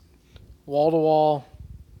was wall-to-wall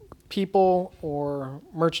people or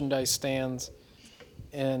merchandise stands,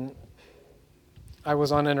 and I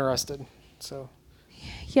was uninterested, so...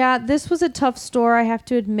 Yeah, this was a tough store, I have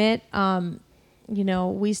to admit.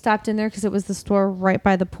 We stopped in there because it was the store right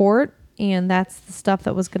by the port, and that's the stuff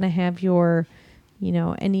that was going to have your,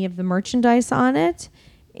 any of the merchandise on it.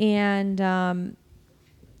 And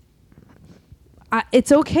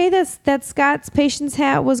it's okay that Scott's patience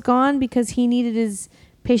hat was gone because he needed his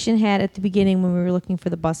patient hat at the beginning when we were looking for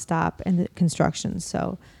the bus stop and the construction.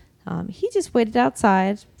 So he just waited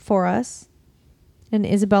outside for us. And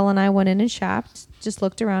Isabel and I went in and shopped, just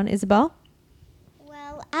looked around. Isabel?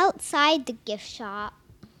 Well, outside the gift shop,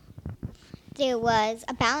 there was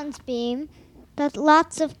a balance beam that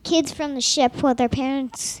lots of kids from the ship, while their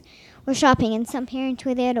parents were shopping and some parents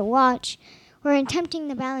were there to watch, were attempting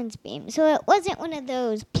the balance beam. So it wasn't one of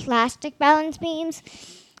those plastic balance beams.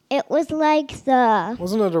 It was like the...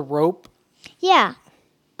 Wasn't it a rope? Yeah.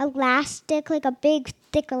 Elastic, like a big,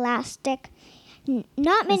 thick elastic. Not many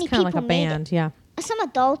people made it. It's kind of like a band, yeah. Some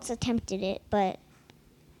adults attempted it, but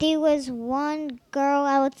there was one girl,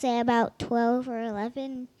 I would say about 12 or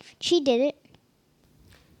 11. She did it.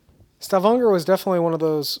 Stavanger was definitely one of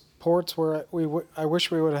those ports where I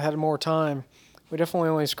wish we would have had more time. We definitely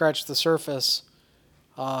only scratched the surface,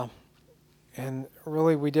 and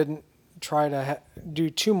really we didn't try to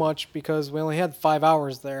do too much because we only had 5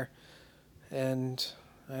 hours there. And,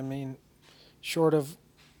 short of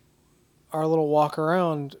our little walk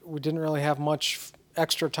around, we didn't really have much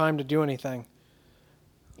extra time to do anything.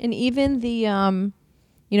 And even the,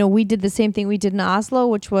 we did the same thing we did in Oslo,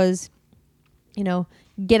 which was,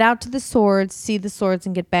 get out to the swords, see the swords,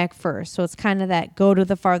 and get back first. So it's kind of that go to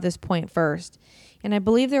the farthest point first. And I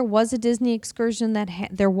believe there was a Disney excursion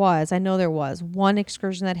I know there was one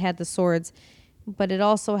excursion that had the swords, but it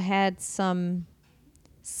also had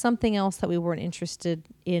something else that we weren't interested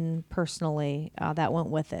in personally that went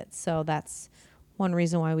with it. So that's one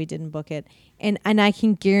reason why we didn't book it. And I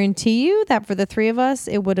can guarantee you that for the three of us,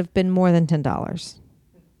 it would have been more than $10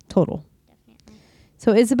 total. Definitely.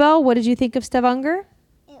 So Isabel, what did you think of Stavanger?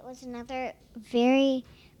 It was another very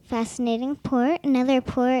fascinating port, another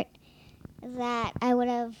port that I would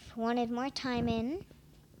have wanted more time in.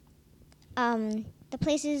 The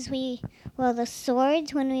places the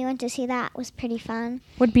swords, when we went to see that, was pretty fun.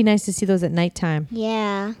 Would be nice to see those at nighttime.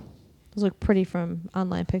 Yeah. Those look pretty from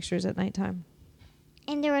online pictures at nighttime.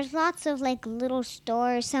 And there was lots of like little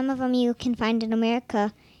stores. Some of them you can find in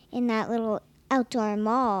America in that little outdoor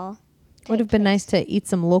mall. Would have been nice to eat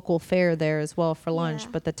some local fare there as well for lunch, Yeah.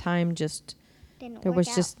 but the time just Didn't there work was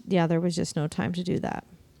out. just no time to do that.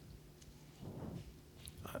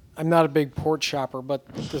 I'm not a big port shopper, but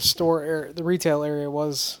the retail area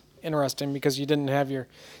was interesting because you didn't have your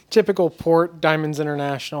typical port, Diamonds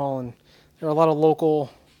International, and there were a lot of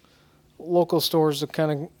local stores to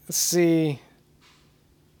kind of see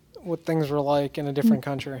what things were like in a different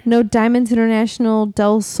country. No Diamonds International,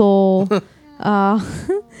 Del Sol,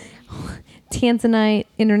 Tanzanite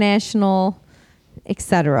International,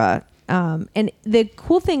 etc. And the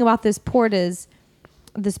cool thing about this port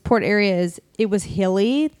area is it was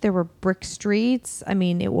hilly. There were brick streets. I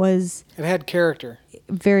mean, it had character.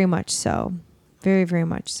 Very much so. Very, very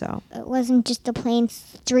much so. It wasn't just a plain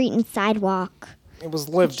street and sidewalk. It was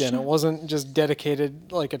lived in. It wasn't just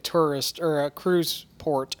dedicated like a tourist or a cruise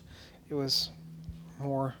port. It was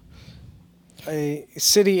more a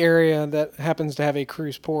city area that happens to have a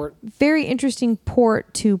cruise port. Very interesting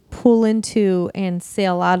port to pull into and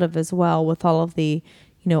sail out of as well, with all of the,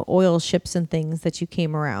 oil ships and things that you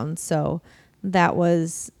came around. So that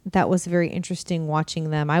was very interesting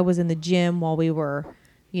watching them. I was in the gym while we were,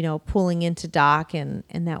 pulling into dock, and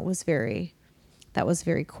that was very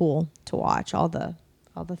cool to watch all the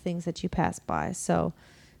things that you pass by. So,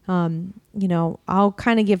 I'll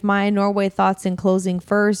kind of give my Norway thoughts in closing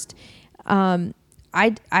first. I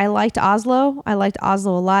liked Oslo. I liked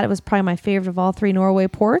Oslo a lot. It was probably my favorite of all three Norway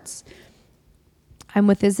ports. I'm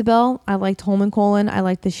with Isabel. I liked Holmenkollen. I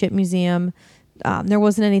liked the ship museum. There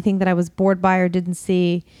wasn't anything that I was bored by or didn't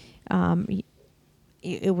see.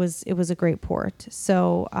 It was a great port.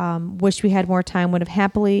 So wish we had more time. Would have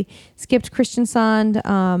happily skipped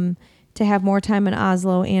Kristiansand to have more time in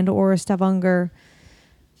Oslo and or Stavanger.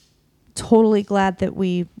 Totally glad that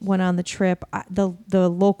we went on the trip. The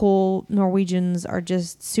local Norwegians are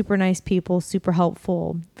just super nice people, super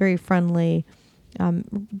helpful, very friendly.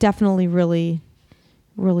 Definitely really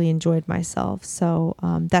enjoyed myself. So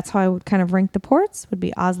that's how I would kind of rank the ports, would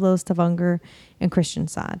be Oslo, Stavanger, and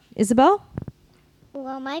Kristiansand. Isabel?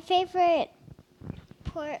 Well, my favorite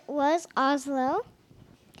port was Oslo.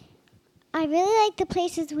 I really liked the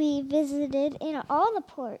places we visited in all the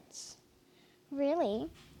ports. Really.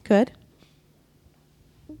 Good.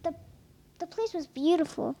 The place was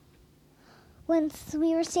beautiful. Once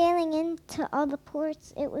we were sailing into all the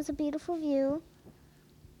ports, it was a beautiful view.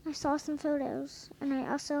 I saw some photos, and I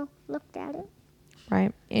also looked at it.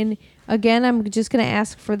 Right. And again, I'm just going to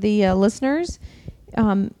ask for the listeners,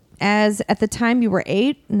 as at the time you were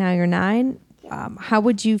 8, now you're 9, how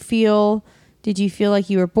would you feel? Did you feel like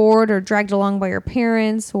you were bored or dragged along by your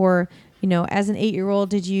parents, or as an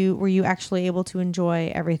 8-year-old, were you actually able to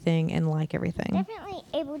enjoy everything and like everything? Definitely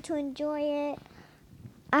able to enjoy it.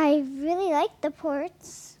 I really liked the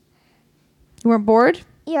ports. You weren't bored?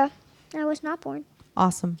 Yeah, I was not bored.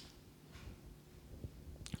 Awesome.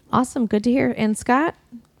 Good to hear. And Scott,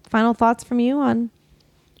 final thoughts from you on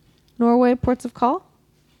Norway ports of call?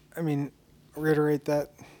 I mean, reiterate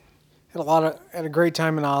that. Had a great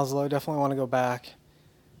time in Oslo. Definitely want to go back.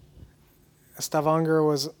 Stavanger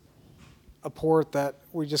was a port that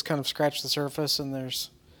we just kind of scratched the surface, and there's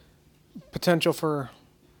potential for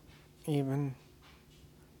even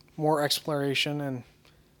more exploration, and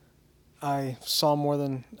I saw more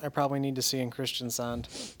than I probably need to see in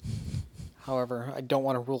Kristiansand. However, I don't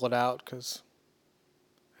want to rule it out because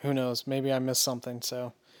who knows, maybe I missed something. So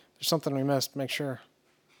if there's something we missed, make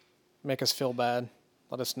us feel bad.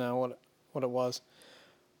 Let us know what it was.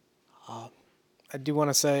 I do want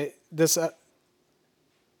to say this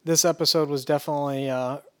episode was definitely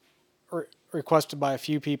requested by a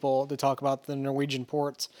few people to talk about the Norwegian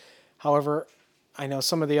ports. However, I know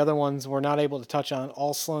some of the other ones we're not able to touch on.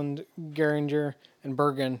 Alsland, Geringer, and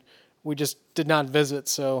Bergen, we just did not visit,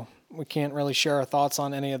 so we can't really share our thoughts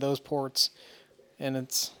on any of those ports, and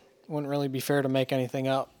it wouldn't really be fair to make anything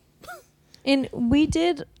up. And we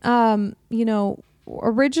did,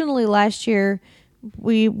 originally last year,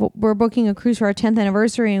 we were booking a cruise for our 10th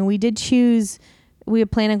anniversary, and we had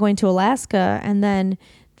planned on going to Alaska, and then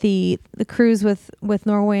the cruise with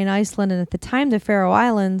Norway and Iceland, and at the time the Faroe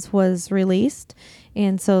Islands was released,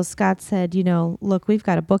 and so Scott said, look, we've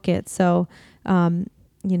got to book it. So,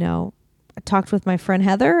 talked with my friend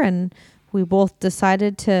Heather, and we both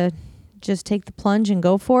decided to just take the plunge and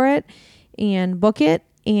go for it and book it.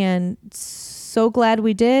 And so glad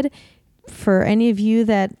we did. For any of you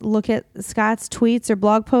that look at Scott's tweets or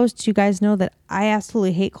blog posts, you guys know that I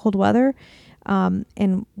absolutely hate cold weather,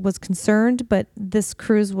 and was concerned, but this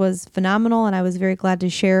cruise was phenomenal, and I was very glad to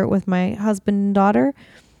share it with my husband and daughter,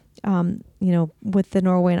 with the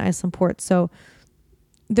Norway and Iceland ports. So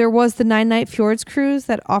there was the 9-night Fjords cruise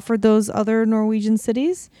that offered those other Norwegian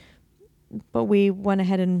cities, but we went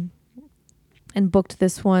ahead and booked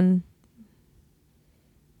this one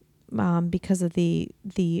because of the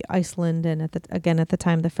Iceland and at the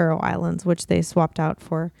time the Faroe Islands, which they swapped out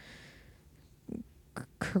for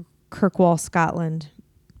Kirkwall, Scotland,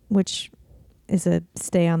 which is a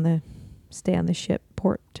stay on the ship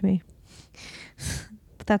port to me.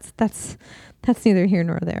 But that's neither here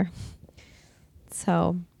nor there.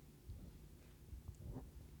 So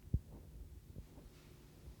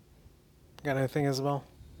Got anything, Isabel?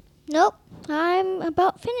 Nope, I'm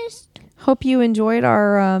about finished. hope you enjoyed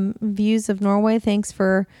our views of Norway. Thanks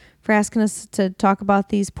for asking us to talk about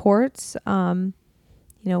these ports.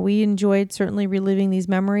 We enjoyed certainly reliving these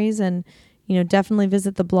memories, and definitely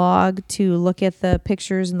visit the blog to look at the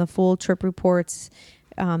pictures and the full trip reports.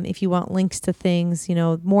 If you want links to things,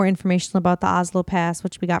 more information about the Oslo Pass,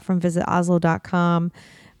 which we got from visitoslo.com,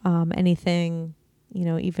 anything,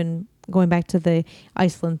 even going back to the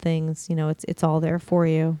Iceland things, it's all there for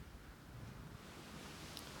you.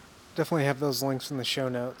 Definitely have those links in the show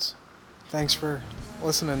notes. Thanks for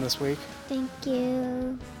listening this week. Thank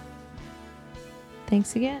you.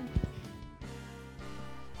 Thanks again.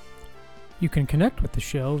 You can connect with the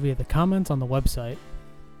show via the comments on the website,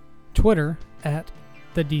 Twitter at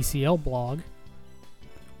the DCL blog,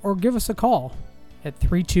 or give us a call at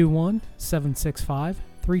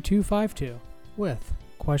 321-765-3252 with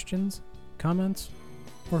questions, comments,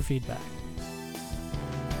 or feedback.